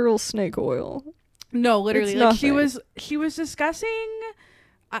 It's literal snake oil. No, literally. It's Like nothing. she was discussing.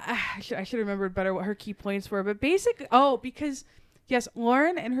 I should have remembered better what her key points were, but basically, because yes,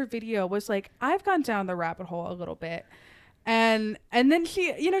 Lauren in her video was like, I've gone down the rabbit hole a little bit, and then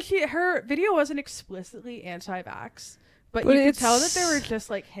her video wasn't explicitly anti-vax, but you could tell that there were just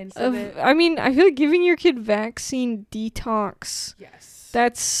like hints of it. I mean, I feel like giving your kid vaccine detox. Yes,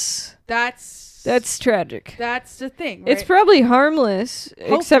 that's tragic. That's the thing. Right? It's probably harmless,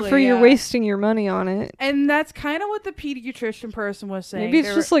 except for you're wasting your money on it. And that's kind of what the pediatrician person was saying. Maybe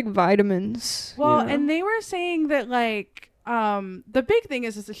it's just like vitamins. Well, and they were saying that like the big thing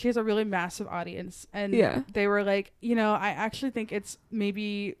is that she has a really massive audience, and they were like, you know, I actually think it's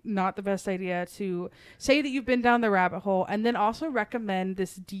maybe not the best idea to say that you've been down the rabbit hole and then also recommend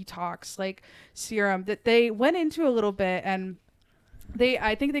this detox like serum that they went into a little bit, and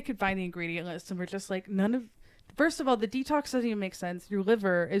I think they could find the ingredient list and we're just like, first of all, the detox doesn't even make sense. Your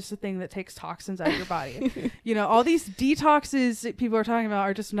liver is the thing that takes toxins out of your body. You know, all these detoxes that people are talking about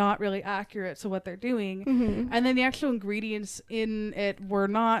are just not really accurate to what they're doing. Mm-hmm. And then the actual ingredients in it were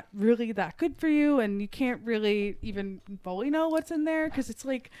not really that good for you. And you can't really even fully know what's in there because it's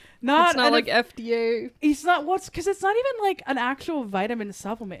like it's not like FDA. It's not because it's not even like an actual vitamin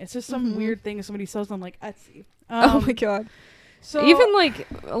supplement. It's just some weird thing somebody sells on like Etsy. Oh my God. So even like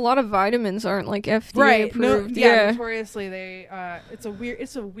a lot of vitamins aren't like FDA approved. Notoriously they it's a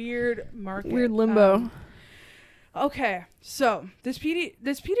weird market. Weird limbo. Okay, so this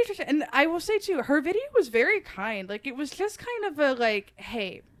pediatrician, and I will say too, her video was very kind. Like it was just kind of a like,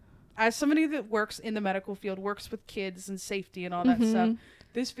 hey, as somebody that works in the medical field, works with kids and safety and all that stuff,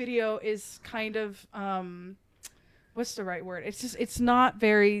 this video is kind of what's the right word? It's not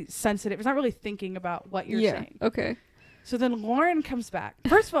very sensitive. It's not really thinking about what you're saying. Okay. So then Lauren comes back.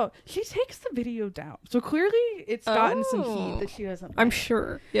 First of all, she takes the video down. So clearly it's gotten some heat that she doesn't like. I'm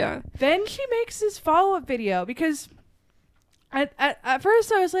sure. Yeah. Then she makes this follow-up video because at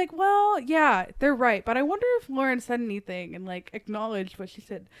first I was like, well, yeah, they're right. But I wonder if Lauren said anything and like acknowledged what she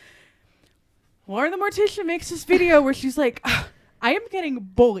said. Lauren the mortician makes this video where she's like, I am getting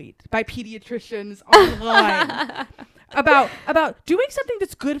bullied by pediatricians online. about doing something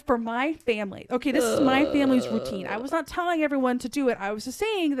that's good for my family. Okay, this is my family's routine. I was not telling everyone to do it. I was just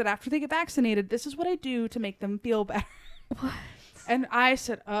saying that after they get vaccinated, this is what I do to make them feel better. What? And I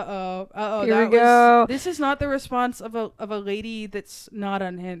said, uh-oh. Here we go. This is not the response of a lady that's not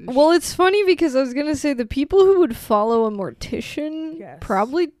unhinged. Well, it's funny because I was going to say the people who would follow a mortician,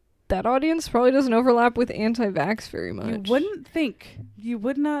 probably that audience probably doesn't overlap with anti-vax very much. You wouldn't think. You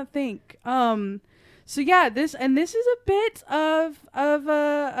would not think. So yeah, this is a bit of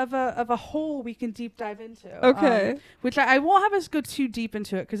a hole we can deep dive into. Okay. Which I won't have us go too deep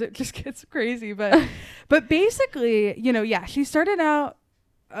into it because it just gets crazy. But basically, you know, yeah, she started out.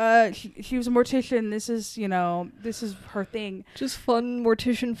 She was a mortician. This is her thing. Just fun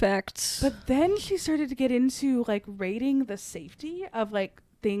mortician facts. But then she started to get into like rating the safety of like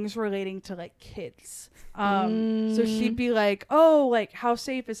things relating to like kids. So she'd be like, oh, like how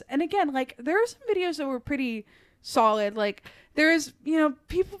safe is, and again, like there are some videos that were pretty solid. Like there is, you know,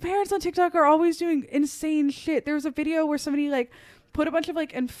 parents on TikTok are always doing insane shit. There was a video where somebody like put a bunch of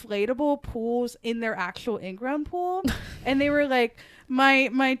like inflatable pools in their actual in-ground pool and they were like,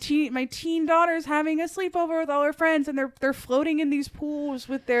 my teen daughter's having a sleepover with all her friends and they're floating in these pools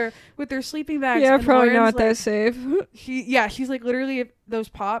with their sleeping bags. Yeah, and probably Lauren's not that safe. She's like, literally, if those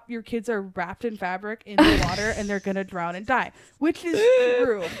pop, your kids are wrapped in fabric in the water and they're gonna drown and die, which is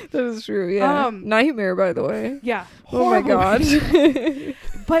true. That is true. Yeah. Nightmare, by the way. Yeah. Oh my God.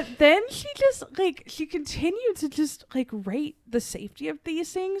 But then she continued to just like rate the safety of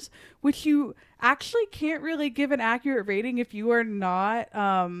these things, which you actually can't really give an accurate rating if you are not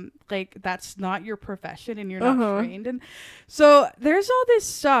like that's not your profession and you're not trained. And so there's all this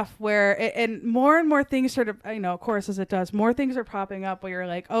stuff where and more things sort of, of course, as it does, more things are popping up where you're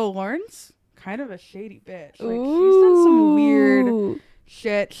like, oh, Lauren's kind of a shady bitch. Like she's done some weird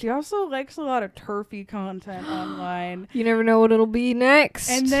shit. She also likes a lot of turfy content online. You never know what it'll be next.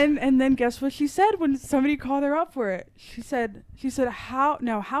 And then guess what she said when somebody called her up for it? She said, how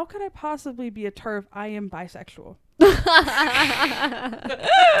could I possibly be a turf? I am bisexual.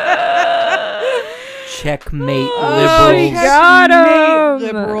 Checkmate, liberals. She got him.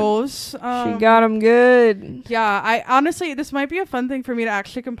 Liberals. She got him good. Yeah, I honestly, this might be a fun thing for me to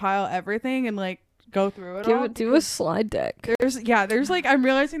actually compile everything and like go through it. Do a slide deck. There's like, I'm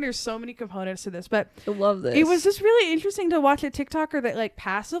realizing there's so many components to this, but I love this. It was just really interesting to watch a TikToker that like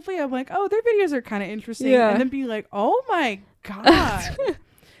passively, I'm like, oh, their videos are kind of interesting, and then be like, oh my god,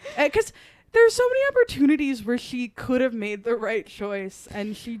 because there's so many opportunities where she could have made the right choice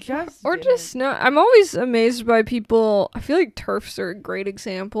and she just didn't. Just no. I'm always amazed by people. I feel like TERFs are a great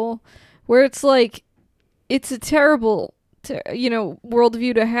example where it's like it's a terrible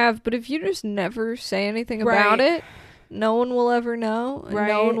worldview to have, but if you just never say anything about it, no one will ever know, and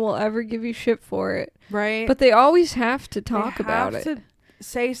no one will ever give you shit for it. Right. But they always have to talk about it. To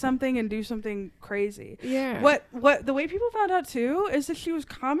say something and do something crazy. Yeah. What the way people found out too is that she was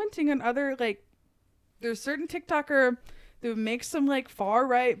commenting on other, like, there's certain TikToker that makes some like far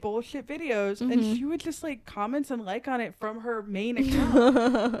right bullshit videos, and she would just like comment and like on it from her main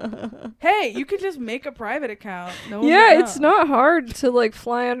account. Hey, you could just make a private account. No one would know. It's not hard to like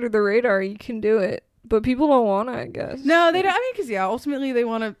fly under the radar. You can do it, but people don't want to, I guess. No, they don't. I mean, because ultimately they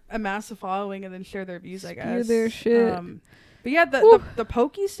want to amass a following and then share their views, I guess. Their shit. But yeah, the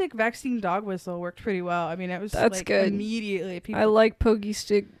Pokey Stick vaccine dog whistle worked pretty well. I mean, it was that's like good. Immediately. I like Pokey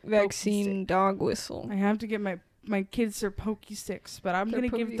Stick vaccine dog whistle. I have to get my kids their Pokey Sticks, but I'm gonna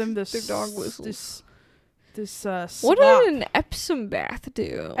give them this dog whistles. This what did an Epsom bath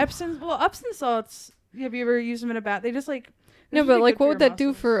do? Epsom salts. Have you ever used them in a bath? They just like no, but like what would that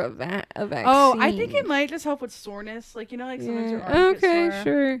do for a vaccine? Oh, I think it might just help with soreness, like sometimes your arms get sore.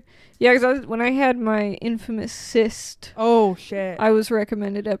 Sure. Yeah, because when I had my infamous cyst, oh shit, I was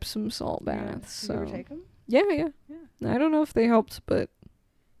recommended Epsom salt baths. Did you ever take them? Yeah. I don't know if they helped, but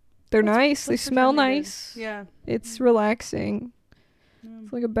they're nice. They smell nice. Yeah. It's relaxing.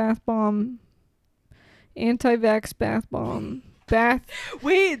 It's like a bath bomb. Anti-vax bath bomb.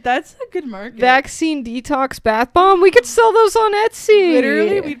 Wait, that's a good market. Vaccine detox bath bomb. We could sell those on Etsy.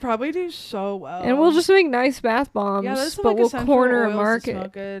 Literally, we'd probably do so well. And we'll just make nice bath bombs. Yeah, that's but we'll corner a market. Smell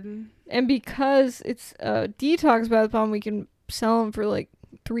good. And because it's a detox bath bomb, we can sell them for like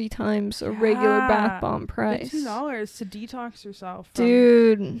 3 times a regular bath bomb price. $2 to detox yourself,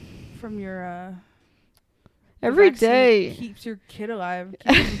 from your every day keeps your kid alive.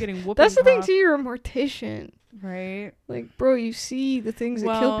 Keeps you getting whooping. That's the thing too. You're a mortician, right? Like, bro, you see the things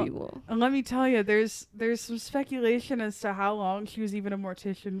that kill people. And let me tell you, there's some speculation as to how long she was even a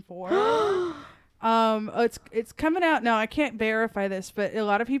mortician for. It's coming out now. I can't verify this, but a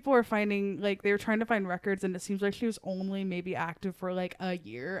lot of people are finding, like, they were trying to find records, and it seems like she was only maybe active for like a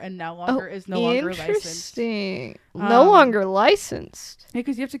year, and no longer licensed. Interesting. No longer licensed.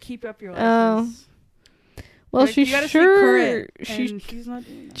 Because you have to keep up your license. Well, like, she's not doing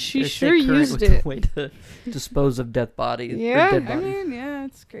that. She sure used it. Way to dispose of dead bodies. Yeah, dead bodies. I mean, yeah,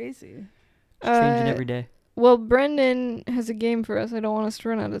 it's crazy. Changing every day. Well, Brendan has a game for us. I don't want us to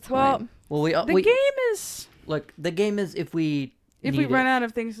run out of time. Well, the game is if we run out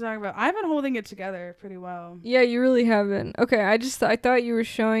of things to talk about. I've been holding it together pretty well. Yeah, you really haven't. Okay, I thought you were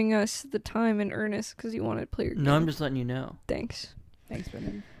showing us the time in earnest because you wanted to play your game. No, I'm just letting you know. Thanks,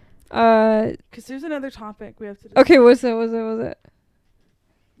 Brendan. Because there's another topic we have to do. Okay, what's that?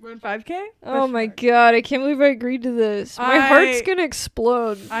 Run 5K? Oh my god, I can't believe I agreed to this. My heart's gonna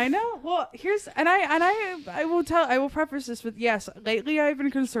explode. I know. Well, I will preface this with, yes, lately I've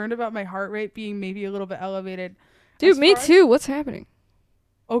been concerned about my heart rate being maybe a little bit elevated. Dude, me too. What's happening?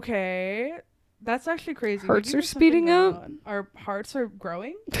 Okay. That's actually crazy. Hearts are speeding up. Our hearts are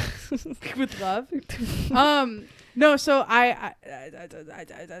growing with love. No, so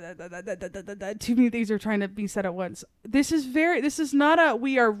too many things are trying to be said at once. This is not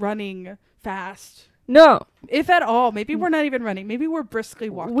we are running fast. No. If at all. Maybe we're not even running. Maybe we're briskly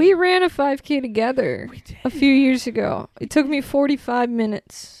walking. We ran a 5K together a few years ago. It took me 45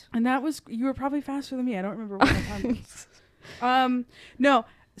 minutes. And you were probably faster than me. I don't remember what my time was. No.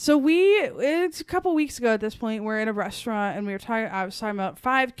 So it's a couple weeks ago at this point, we're in a restaurant and I was talking about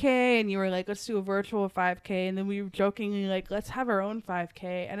 5K and you were like, let's do a virtual 5K. And then we were jokingly like, let's have our own 5K.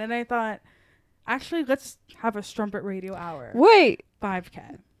 And then I thought, actually, let's have a Strumpet Radio Hour. Wait.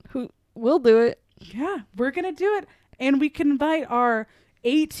 5K. We'll do it. Yeah, we're going to do it. And we can invite our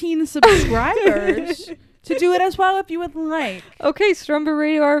 18 subscribers to do it as well if you would like. Okay, Strumpet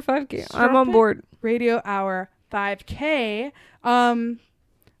Radio Hour 5K. I'm on board. Radio Hour 5K.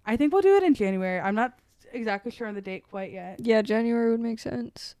 I think we'll do it in January. I'm not exactly sure on the date quite yet. Yeah, January would make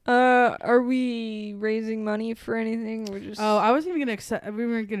sense. Are we raising money for anything? We're just. Oh, I wasn't even gonna accept. We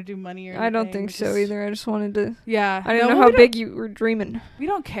weren't gonna do money or anything. I don't think so either. I just wanted to. Yeah. I didn't know how big you were dreaming. We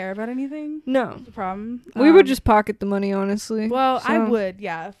don't care about anything. No. That's the problem. We would just pocket the money, honestly. Well, so. I would.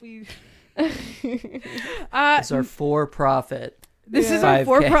 Yeah. If we. It's our for-profit. This is our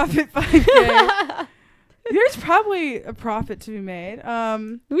for-profit 5K. There's probably a profit to be made.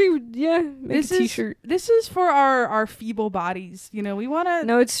 We would, make a t-shirt. This is for our feeble bodies. You know, we want to.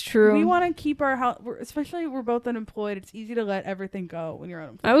 No, it's true. We want to keep our health. Especially we're both unemployed. It's easy to let everything go when you're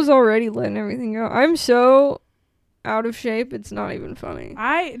unemployed. I was already letting everything go. I'm so out of shape. It's not even funny.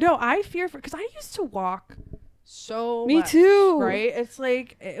 I fear because I used to walk so Me much, too. right? It's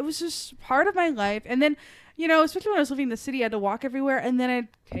like it was just part of my life, and then. You know, especially when I was living in the city, I had to walk everywhere, and then I'd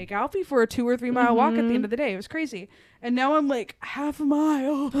take Alfie for a 2 or 3 mile walk at the end of the day. It was crazy. And now I'm like half a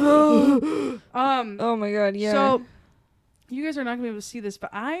mile. Oh my god, yeah. So you guys are not gonna be able to see this, but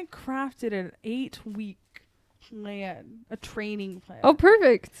I crafted an 8-week plan, a training plan. Oh,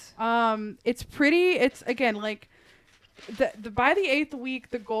 perfect. It's pretty. It's again like. By the 8th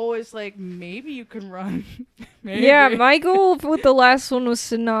week, the goal is like maybe you can run. Maybe. Yeah, my goal with the last one was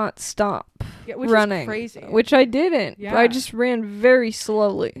to not stop running, is crazy. Which I didn't. Yeah. But I just ran very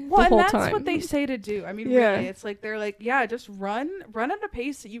slowly the whole that's time. what they say to do. I mean, Yeah. really, it's like they're like, yeah, just run at a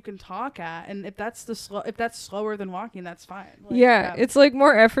pace that you can talk at, and if that's slower than walking, that's fine. Like, yeah, it's like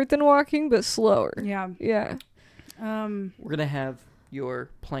more effort than walking, but slower. Yeah. Yeah. We're gonna have your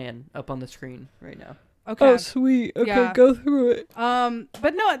plan up on the screen right now. Okay. Oh, sweet. Okay, Yeah. go through it.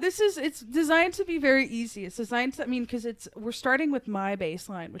 But no, it's designed to be very easy. It's designed to, because we're starting with my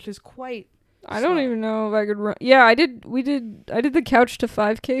baseline, which is quite. I don't even know if I could run. Yeah, I did the couch to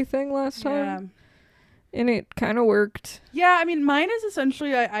 5K thing last time. And it kind of worked. Yeah, I mean, mine is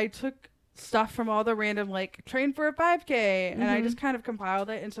essentially I took stuff from all the random like train for a 5K and I just kind of compiled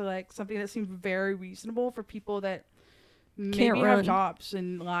it into like something that seemed very reasonable for people that maybe have jobs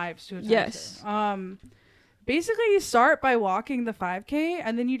and lives to attend to. Basically, you start by walking the 5K,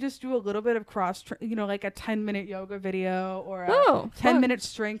 and then you just do a little bit of like a 10-minute yoga video or a 10-minute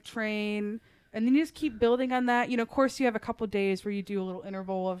strength train, and then you just keep building on that. You know, of course, you have a couple days where you do a little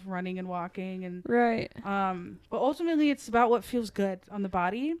interval of running and walking, and right. But ultimately, it's about what feels good on the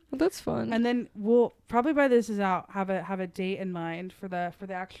body. Well, that's fun. And then we'll probably by this is out have a date in mind for the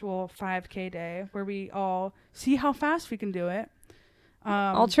actual 5K day where we all see how fast we can do it.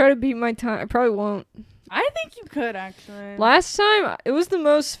 I'll try to beat my time. I probably won't. I think you could, actually. Last time, it was the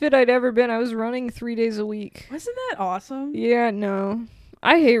most fit I'd ever been. I was running 3 days a week. Wasn't that awesome? Yeah, no.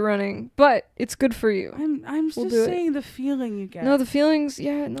 I hate running, but it's good for you. I'm just saying the feeling you get. No, the feelings,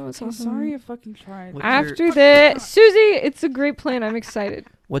 yeah, no, it's awesome. I'm sorry you fucking tried. After that, Susie, it's a great plan. I'm excited.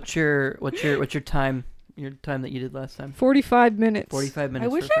 What's your time? Your time that you did last time? 45 minutes. 45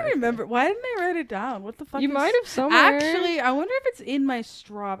 minutes. I wish I remember. Why didn't I write it down? What the fuck? You might have somewhere. Actually, I wonder if it's in my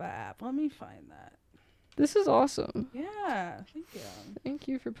Strava app. Let me find that. This is awesome. Yeah, thank you. Thank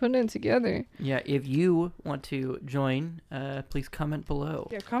you for putting it together. Yeah, if you want to join, please comment below.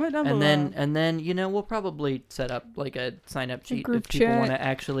 Yeah, comment down below. And then we'll probably set up like a sign up sheet group if people chat. want to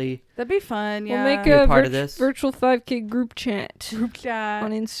actually. That'd be fun. Yeah, we'll make a part of this virtual 5K group chat. Group chat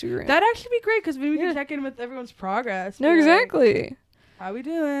on Instagram. That'd actually be great because maybe we can check in with everyone's progress. No, exactly. Like, how we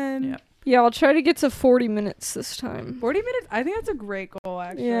doing? Yeah. Yeah, I'll try to get to 40 minutes this time. 40 minutes? I think that's a great goal,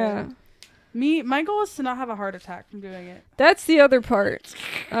 actually. Yeah. My goal is to not have a heart attack from doing it. That's the other part.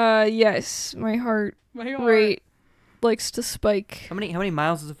 Yes, my heart rate likes to spike. How many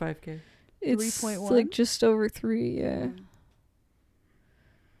miles is a 5K? It's 3.1? like just over 3, yeah.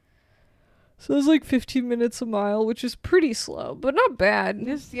 So it's like 15 minutes a mile, which is pretty slow, but not bad.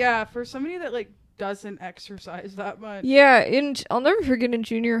 For somebody that like doesn't exercise that much. Yeah, I'll never forget in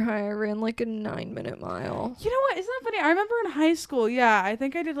junior high I ran like a 9-minute mile. You know what? Isn't that funny? I remember in high school, I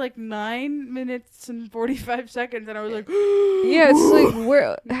think I did like 9 minutes and 45 seconds and I was like yeah, it's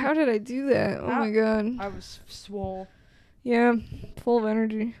like how did I do that? Oh my god. I was swole. Yeah, full of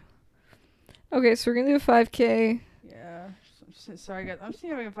energy. Okay, so we're gonna do a 5K. Yeah. Sorry guys. I'm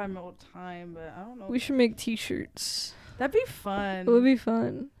seeing if I can find my old time, but I don't know. We should make t-shirts. That'd be fun. It would be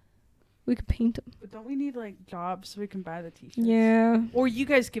fun. We could paint them. But don't we need like jobs so we can buy the t-shirts? Yeah. Or you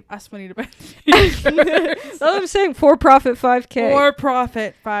guys give us money to buy the t-shirts. That's what I'm saying. For profit 5K. For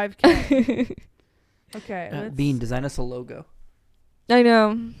profit 5K. Okay. Bean, design us a logo. I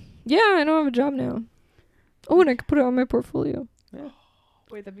know. Yeah, I don't have a job now. Oh, and I could put it on my portfolio. Yeah.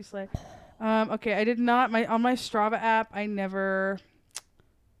 Wait, that'd be slick. Okay, I did not on my Strava app. I never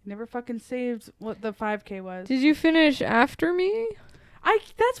fucking saved what the 5K was. Did you finish after me?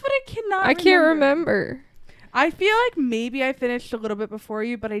 That's what I cannot. I can't remember. I feel like maybe I finished a little bit before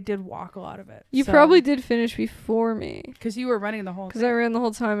you, but I did walk a lot of it. You probably did finish before me. Because you were running the whole. Because I ran the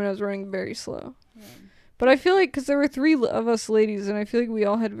whole time and I was running very slow. Yeah. But I feel like because there were 3 of us ladies, and I feel like we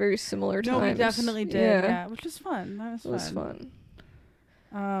all had very similar times. No, we definitely did. Yeah, which was fun. That was fun.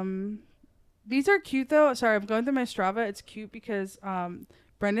 These are cute though. Sorry, I'm going through my Strava. It's cute because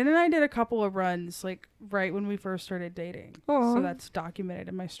Brendan and I did a couple of runs like right when we first started dating. Aww. So that's documented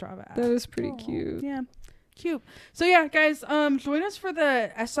in my Strava app. That is pretty cute. Yeah. Cute. So yeah, guys, join us for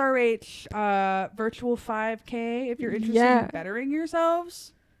the SRH virtual 5K if you're interested in bettering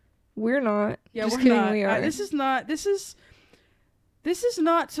yourselves. We're not. Yeah, just we're kidding, not. We are. This is not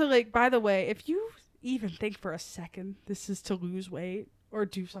to like. By the way, if you even think for a second this is to lose weight or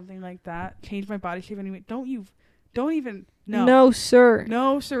do something like that, change my body shape anyway. Don't even. No. No, sir.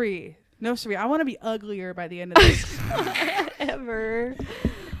 No, siree. No, siree. I want to be uglier by the end of this. Ever.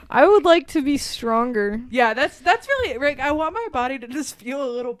 I would like to be stronger. Yeah, that's really right. I want my body to just feel a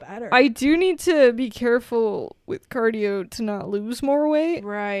little better. I do need to be careful with cardio to not lose more weight.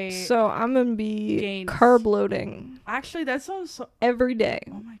 Right. So I'm gonna be carb loading. Actually, that sounds so every day.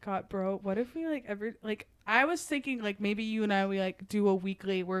 Oh my god, bro! What if we I was thinking like maybe you and I we like do a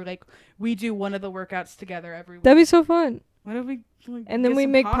weekly where like we do one of the workouts together every week. That'd be so fun. What if we and then we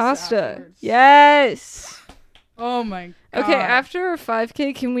make pasta? Afterwards? Yes. Oh my god. Okay, after our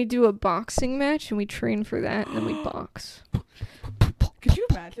 5K, can we do a boxing match and we train for that and then we box? Could you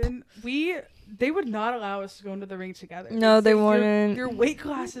imagine? They would not allow us to go into the ring together. No, they wouldn't. Your weight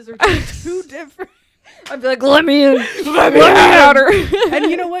classes are too different. I'd be like, let me in. Let me out.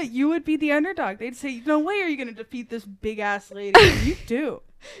 And you know what? You would be the underdog. They'd say, no way are you going to defeat this big ass lady. And you do.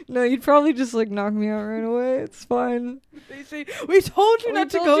 No, you'd probably just like knock me out right away. It's fine. They say, we told you not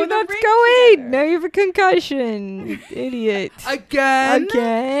to go in the ring together. Now you have a concussion, you idiot. Again?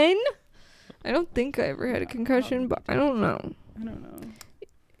 I don't think I ever had a concussion, but I don't know.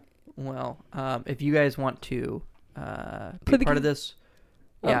 Well, if you guys want to be part of this,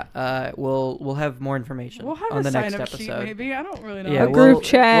 we'll have more information on the next episode. Sheet maybe I don't really know. Yeah, a group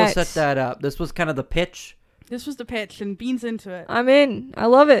chat. We'll set that up. This was kind of the pitch. This was the pitch, and Bean's into it. I'm in. I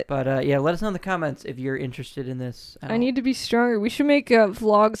love it. But let us know in the comments if you're interested in this. I need to be stronger. We should make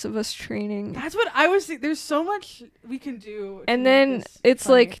vlogs of us training. That's what I was thinking. There's so much we can do. And then it's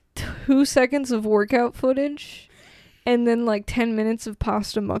funny. Like 2 seconds of workout footage, and then like 10 minutes of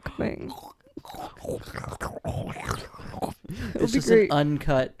pasta mukbang. It's just an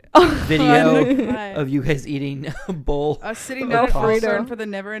uncut video of you guys eating a bowl. Us sitting down at Olive for the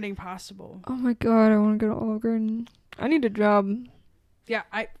never-ending pasta bowl. Oh my god, I want to go to Olive Garden. I need a job. Yeah,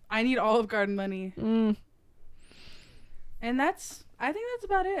 I need Olive Garden money. And I think that's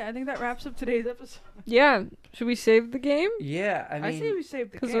about it. I think that wraps up today's episode. Yeah. Should we save the game? Yeah, I say we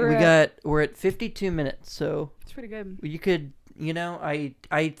save the game. We're at 52 minutes, so it's pretty good. You could, I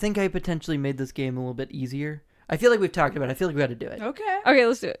think I potentially made this game a little bit easier. I feel like we've talked about it. I feel like we got to do it. Okay,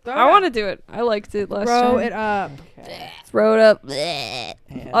 let's do it. I want to do it. I liked it last time. Throw it up. Okay. Throw it up. And,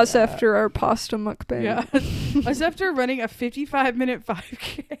 us after our pasta mukbang. Yeah. Us after running a 55-minute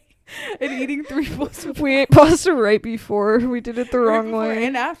 5K and eating 3 bowls of We ate pasta right before. We did it the wrong way.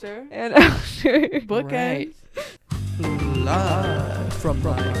 And after. Bookends. Live from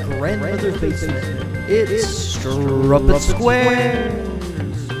my grandmother's basement, it's Strumpet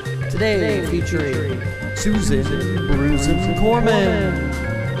Squares. Today featuring Susan Bruisin Corman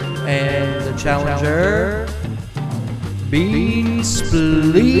and the challenger Bean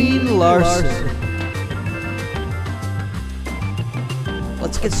Spleen Larson.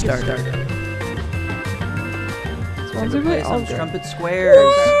 Let's get started. Sponsored by some Strumpet Squares.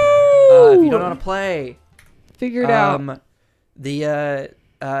 If you don't know how to play, figure it out.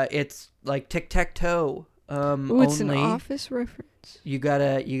 It's like tic-tac-toe. It's an Office reference. You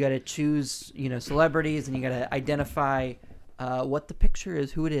gotta choose, celebrities, and you gotta identify what the picture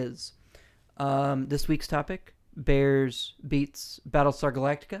is, who it is. This week's topic: Bears beats Battlestar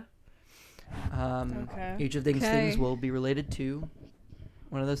Galactica. Each of these things will be related to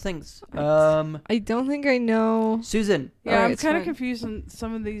one of those things. I don't think I know. Susan. Yeah, Alright, I'm it's kind of fine. confused on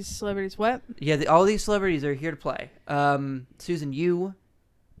some of these celebrities. What? Yeah, all these celebrities are here to play. Susan, you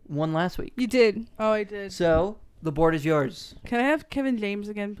won last week. You did. Oh, I did. So, the board is yours. Can I have Kevin James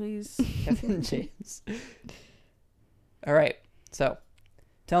again, please? Kevin James. All right. So,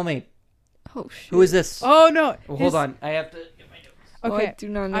 tell me, Oh shit. who is this? Oh no. Well, hold on. I have to get my notes. Oh, Okay. I do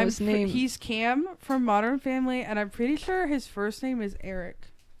not know his name. He's Cam from Modern Family, and I'm pretty sure his first name is Eric.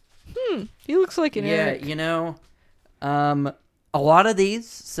 He looks like an Eric. you know, a lot of these,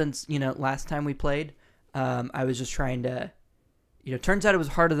 since, last time we played, I was just trying to, turns out it was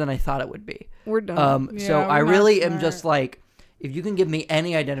harder than I thought it would be. We're done. So Yeah, I we're not really am smart. just like, if you can give me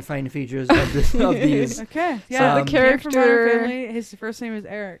any identifying features of these. Okay. Yeah. So the Cam from Modern character. Family. His first name is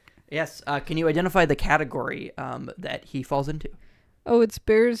Eric. Yes. Can you identify the category that he falls into? Oh, it's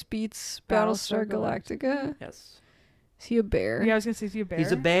Bears beats Battlestar Battlestar Galactica. Yes. Is he a bear? Yeah, I was gonna say, is he a bear?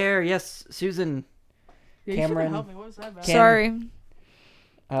 He's a bear. Yes. Susan. Yeah, you should've Cameron. helped me. What was that about? Cam- Sorry,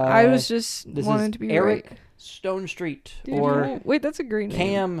 I was Uh, just this wanting is to be Eric right. Stone Street Dude, or wait, that's a great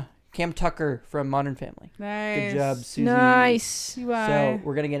name. Cam Tucker from Modern Family. Nice. Good job, Susie. Nice. So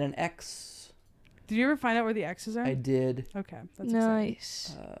we're gonna get an X. Did you ever find out where the X's are? I did. Okay. That's exciting.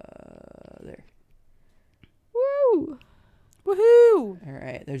 Nice. There. Woo. Woohoo! All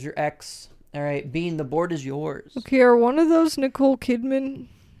right. There's your X. All right, Bean. The board is yours. Okay, are one of those Nicole Kidman?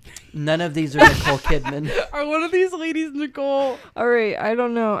 None of these are Nicole Kidman. Are one of these ladies Nicole? All right, I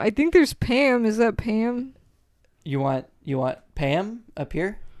don't know. I think there's Pam. Is that Pam? You want Pam up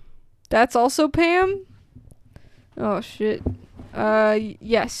here? That's also Pam? Oh shit.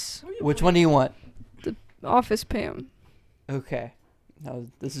 Yes. Which one do you want? Office Pam. Okay. Now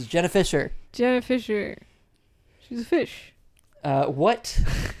this is Jenna Fisher. Jenna Fisher. She's a fish. What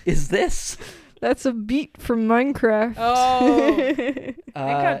is this? That's a beet from Minecraft. Oh. I think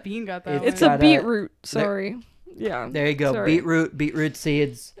that Bean got that It's one. a got beetroot. Sorry. Yeah. There you go. Sorry. Beetroot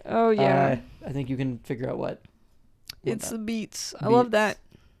seeds. Oh yeah. I think you can figure out what. It's the that- beets. I love that.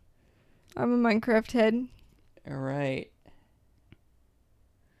 I'm a Minecraft head. All right.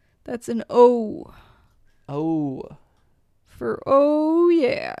 That's an O Oh. for oh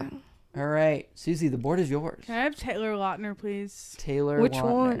yeah. All right, Susie. The board is yours. Can I have Taylor Lautner, please? Taylor. Which Lautner.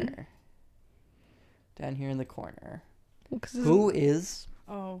 one? Down here in the corner. Well, 'cause Who is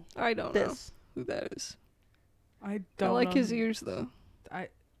Oh, I don't know this? who that is. I don't I like know. his ears though.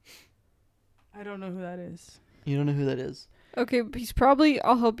 I don't know who that is. You don't know who that is. Okay, but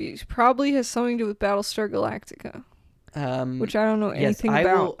I'll help you. He probably has something to do with Battlestar Galactica, which I don't know Yes, anything I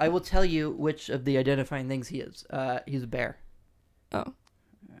about. will tell you which of the identifying things he is. He's a bear. Oh.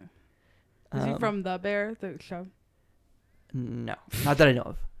 Is he from The Bear, the show? No, not that I know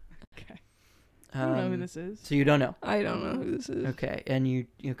of. Okay. I don't know who Um, this is. So you don't know. I don't know who this is. Okay, and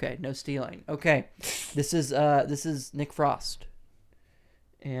no stealing. Okay, this is Nick Frost.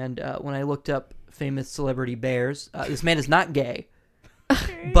 And when I looked up famous celebrity bears, this man is not gay,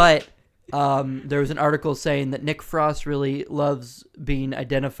 but there was an article saying that Nick Frost really loves being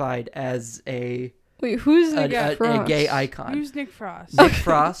identified as a Wait, who's Nick Frost? a gay icon. Who's Nick Frost? Nick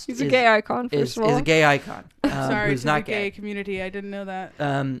Frost He's a gay icon, first is of all. a gay icon. Sorry who's to not the gay community. I didn't know that.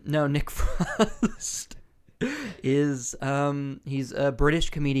 No, Nick Frost is he's a British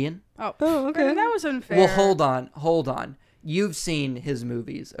comedian. Oh, Oh, okay. Brendan, that was unfair. Well, hold on. You've seen his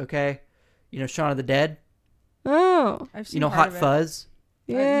movies, okay? You know Shaun of the Dead. Oh, I've seen You know part Hot of it. Fuzz.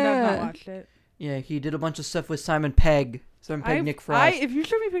 I've not yeah. watched it. Yeah, he did a bunch of stuff with Simon Pegg. Nick Frost. If you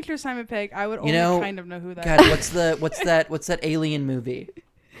showed me a picture of Simon Pegg, I would only kind of know who that God, is. what's that alien movie?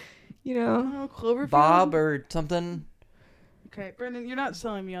 You know. Oh, Cloverfield? Bob or something? Okay, Brendan, you're not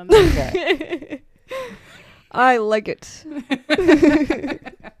selling me on this. Okay. I like it.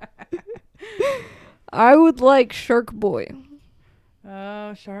 I would like Shark Boy.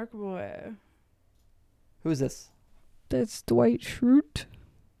 Oh, Shark Boy. Who's this? That's Dwight Schrute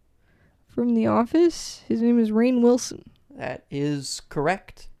from The Office. His name is Rainn Wilson. That is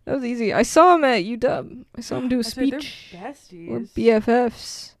correct. That was easy. I saw him at UW. I saw him do a I said they're speech. besties. We're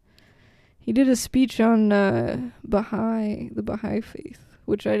BFFs. He did a speech on the Baha'i faith,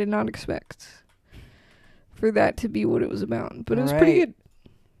 which I did not expect for that to be what it was about. But it was pretty Alright. good.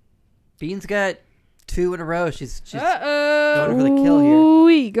 Bean's got 2 in a row. She's Uh-oh. going for the kill here.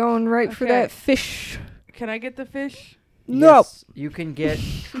 Ooh, going right for Okay. that fish. Can I get the fish? No. Yes, you can get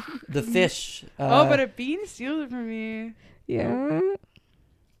the fish. Oh, but a bean steals it from me. Yeah.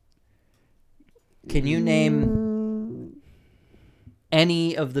 Can you name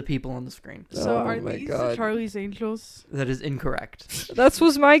any of the people on the screen. So Oh are my these God. the Charlie's Angels? That is incorrect. That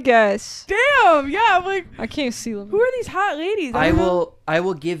was my guess. Damn. Yeah. I'm like, I can't see them. who are these hot ladies? I don't know.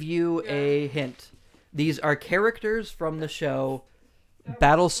 will give you a hint. These are characters from the show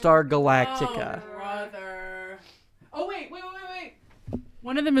Battlestar Galactica. Oh, brother. Oh wait.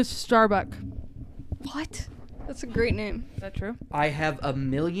 One of them is Starbuck. What? That's a great name. Is that true? I have a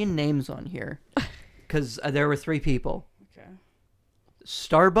million names on here because there were 3 people. Okay.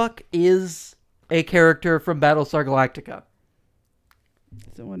 Starbuck is a character from Battlestar Galactica.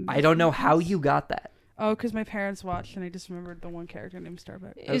 Is it one of I these don't know people? how you got that. Oh, because my parents watched, and I just remembered the one character named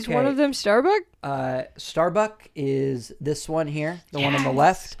Starbuck. Is Okay. one of them Starbuck? Starbuck is this one here, the one on the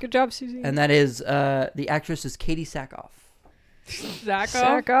left, Good job, Susie. and that is the actress is Katie Sackhoff.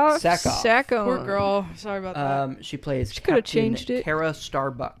 Sackoff. Sackoff. Poor girl. Sorry about that. She plays She coulda Captain changed it. Kara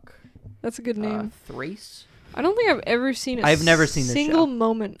Starbuck. That's a good name. Thrace. I don't think I've ever seen I've never seen this single show.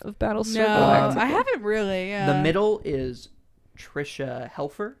 moment of Battlestar No, Galactica. I haven't really. Yeah. The middle is Trisha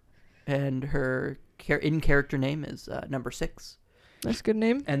Helfer, and her in-character name is number 6. That's a good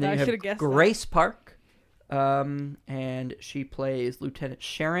name. And then I you shoulda have guessed Grace Park, and she plays Lieutenant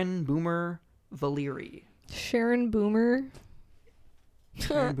Sharon Boomer Valeri. Sharon Boomer.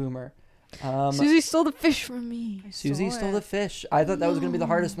 Sharon Boomer. Susie stole the fish from me. Susie stole the fish. I thought that was going to be the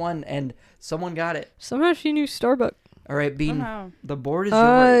hardest one, and someone got it. Somehow she knew Starbuck. All right, Bean, Somehow. the board is yours.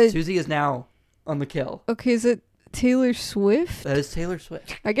 Uh, Susie is now on the kill. Okay, is it Taylor Swift? That is Taylor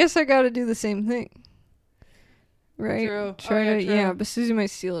Swift. I guess I gotta do the same thing. Right? True. Try Oh, to, yeah, yeah, true. but Susie might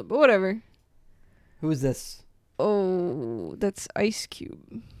steal it. But whatever. Who is this? Oh, that's Ice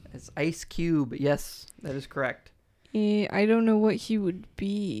Cube. It's Ice Cube. Yes, that is correct. I don't know what he would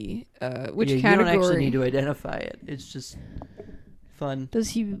be. Which Yeah, category? You don't actually need to identify it. It's just fun. Does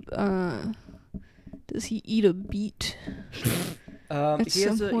he eat a beet? At He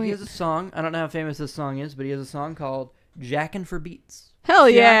has some a song. I don't know how famous this song is, but he has a song called "Jackin' for Beats." Hell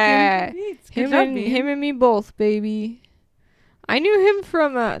Jack yeah! and Beats. Good Him job, and Bean. him and me both, baby. I knew him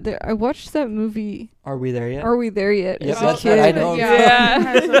from I watched that movie. Are we there yet? Are We There Yet? Yep, as a that's kid. what I know him Yeah, from.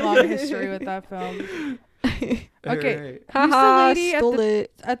 has a long history with that film. Okay. Alright. Who's the Haha, lady stole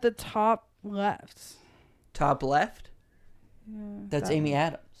it. at the top left? Top left. Yeah, That's that Amy one.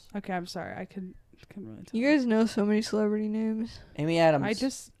 Adams. Okay, I'm sorry. I couldn't really tell. You guys know so many celebrity names. Amy Adams. I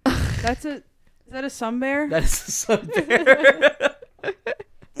just. Is that a sun bear? That is a sun bear.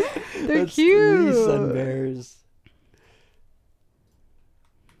 They're That's cute. 3 sun bears.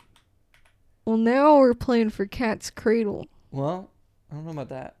 Well, now we're playing for Cat's Cradle. Well, I don't know about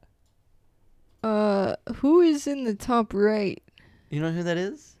that. Who is in the top right? You know who that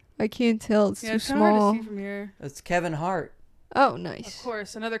is? I can't tell. It's Yeah, too it's kind of hard small. to see from here. That's Kevin Hart. Oh, Of nice.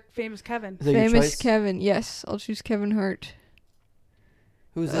 course, another famous Kevin. Is that your Famous choice? Kevin. Yes, I'll choose Kevin Hart.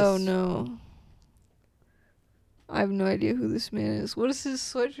 Who's this? Oh no. I have no idea who this man is. What does his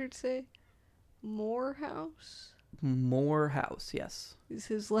sweatshirt say? Morehouse? Morehouse. Yes. Is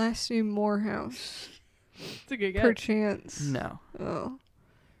his last name Morehouse? It's a good guess. Perchance. No. Oh,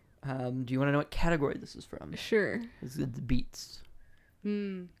 Do you want to know what category this is from? sure. This is the beats.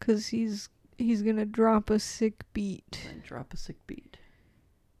 Hmm. 'Cause he's gonna drop a sick beat. And drop a sick beat.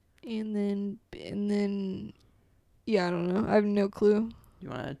 And then yeah, I don't know. I have no clue. You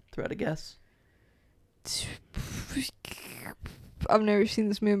want to throw out a guess? I've never seen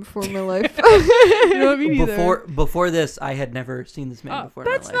this man before in my life. You know what I mean? Before this, I had never seen this man before.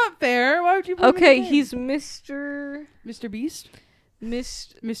 That's in my life. not fair. Why would you? Put him in Okay, the game? he's Mr. Beast.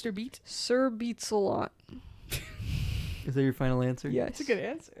 Mr. Beat. Sir Beats a Lot. Is that your final answer? Yes. That's a good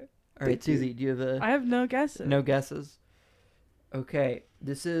answer. All right, Thank you. Susie, do you have a I have no guesses. no guesses? Okay,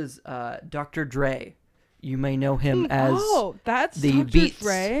 this is Dr. Dre. You may know him as that's the Dr. Beats.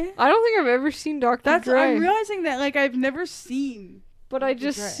 Dre. I don't think I've ever seen Dr. That's Dre, I'm realizing that I've never seen. but I Dr.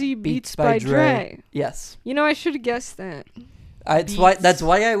 just Dre. see Beats Beats by by Dre. Dre. yes. You know, I should have guessed that. That's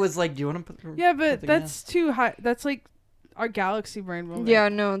why I was like, do you want to put? Yeah, but something that's too high. That's like our galaxy brain moment. Yeah,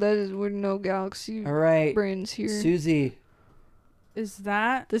 no, we're no galaxy else? All right, brains here. Susie. Is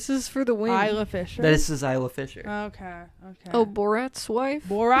that This is for the win. Isla Fisher? This is Isla Fisher. Okay. Oh, Borat's wife?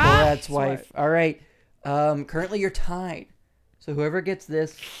 Borat's wife. All right. Currently you're tied. So whoever gets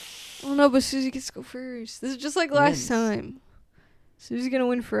this, Oh no, but Susie gets to go first. This is just like last Wins. time. Susie's gonna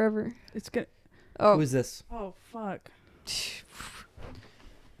win forever. It's good. Oh, who is this? Oh fuck.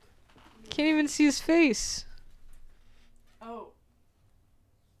 can't even see his face. Oh,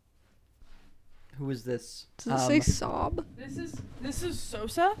 Who is this? Does it say sob? this is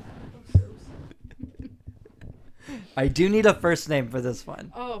Sosa. I do need a first name for this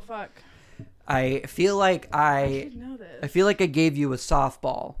one. Oh fuck. I feel like I should know this. I feel like I gave you a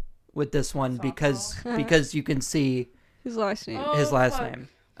softball with this one Softball? because you can see His last name. Oh, his last fuck. name.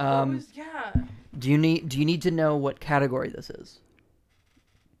 Yeah. Do you need to know what category this is?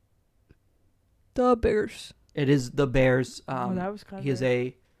 The Bears. It is the Bears. That was clever. He is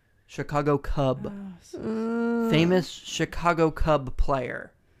a Chicago Cub, Oh, so famous Chicago Cub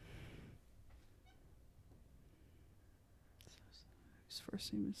player. his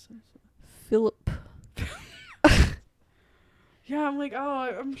first name is Sosa. Philip Yeah, I'm like, oh,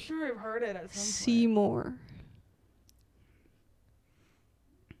 I'm sure I've heard it at some point. Seymour.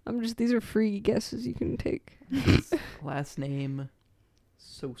 These are free guesses you can take. Last name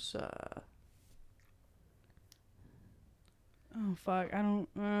Sosa. Oh fuck, I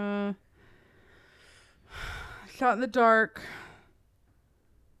don't. Shot in the dark.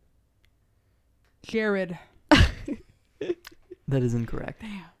 Jared. That is incorrect.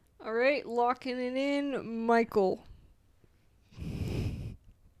 Damn. All right, locking it in. Michael.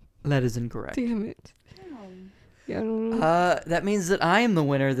 That is incorrect. Damn it. Yeah, I don't know. That means that I am the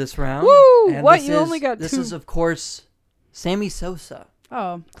winner this round. Woo! And What? this You is- only got This two. is, of course, Sammy Sosa.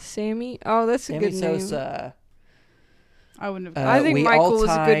 Oh, Sammy. Oh, that's a Sammy good name. Sosa. I wouldn't have. I think we Michael all was a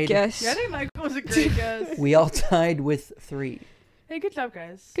tied- good guess. Yeah, I think Michael was a great guess. We all tied with 3. Hey, good job,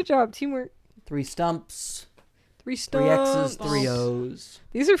 guys. Good job, teamwork. 3 stumps, 3 3 X's, stumps. 3 O's.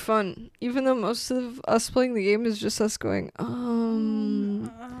 These are fun, even though most of us playing the game is just us going,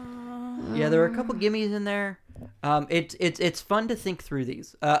 Yeah, there are a couple gimmies in there. It's fun to think through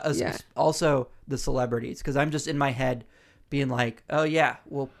these. Yeah. Also the celebrities, because I'm just in my head being like, oh yeah,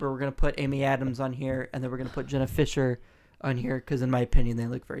 well we're gonna put Amy Adams on here, and then we're gonna put Jenna Fisher on here, because in my opinion they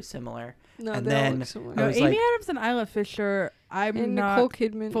look very similar. No, And they all then look similar. I No, was Amy like- Adams and Isla Fisher, I'm And not Nicole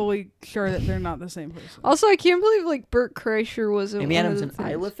Kidman. fully sure that they're not the same person. Also, I can't believe like Burt Kreischer wasn't Amy one Adams of and the things.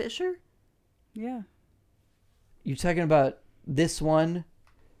 Isla Fisher? Yeah. You talking about this one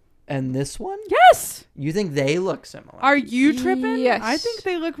and this one? Yes! You think they look similar? Are you tripping? Yes. I think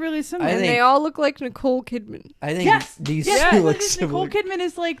they look really similar. I And think- they all look like Nicole Kidman. I think Yes! these Yes, two look, look Nicole similar. Kidman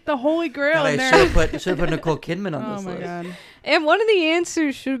is like the holy grail God, I in there. should have put Nicole Kidman on Oh this my list. god. And one of the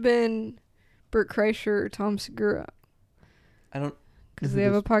answers should have been Burt Kreischer or Tom Segura. I don't. Because who they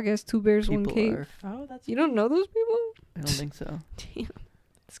have a those podcast, Two Bears, One people Cave. are. Oh, that's You don't know those people? I don't think so. Damn.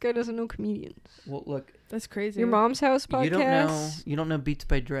 This guy doesn't know comedians. Well, look, that's crazy. Your Mom's House podcast? you don't know Beats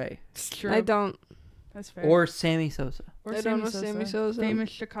by Dre It's true. I don't. That's fair. or Sammy Sosa Or I don't know Sammy Sosa. Famous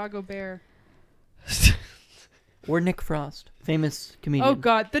Chicago Bear. or Nick Frost, famous comedian. Oh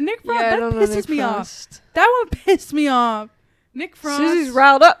god, the Nick Frost Yeah, I that don't know pisses Nick me off. Frost. That one pissed me off. Nick Frost. Susie's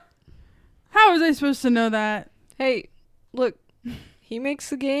riled up. How was I supposed to know that? Hey, look. He makes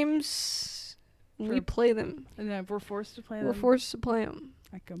the games. And we Sure. play them. And then we're forced to play We're them. forced to play them.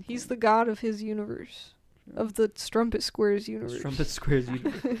 I complain. He's the god of his universe. Of the Strumpet Squares universe. Trumpet Squares.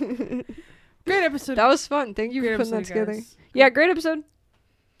 Great episode. That was fun. Thank you Great for putting that episode, together. guys. Yeah, great episode.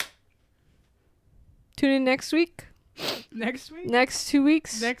 Tune in next week. Next week. Next 2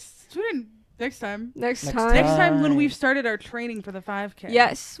 weeks. Tune in next time. Next Next time. Next time when Bye. we've started our training for the 5K.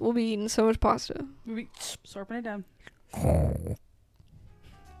 Yes, we'll be eating so much pasta. We'll be slurping it down.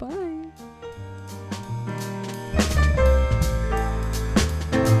 Bye.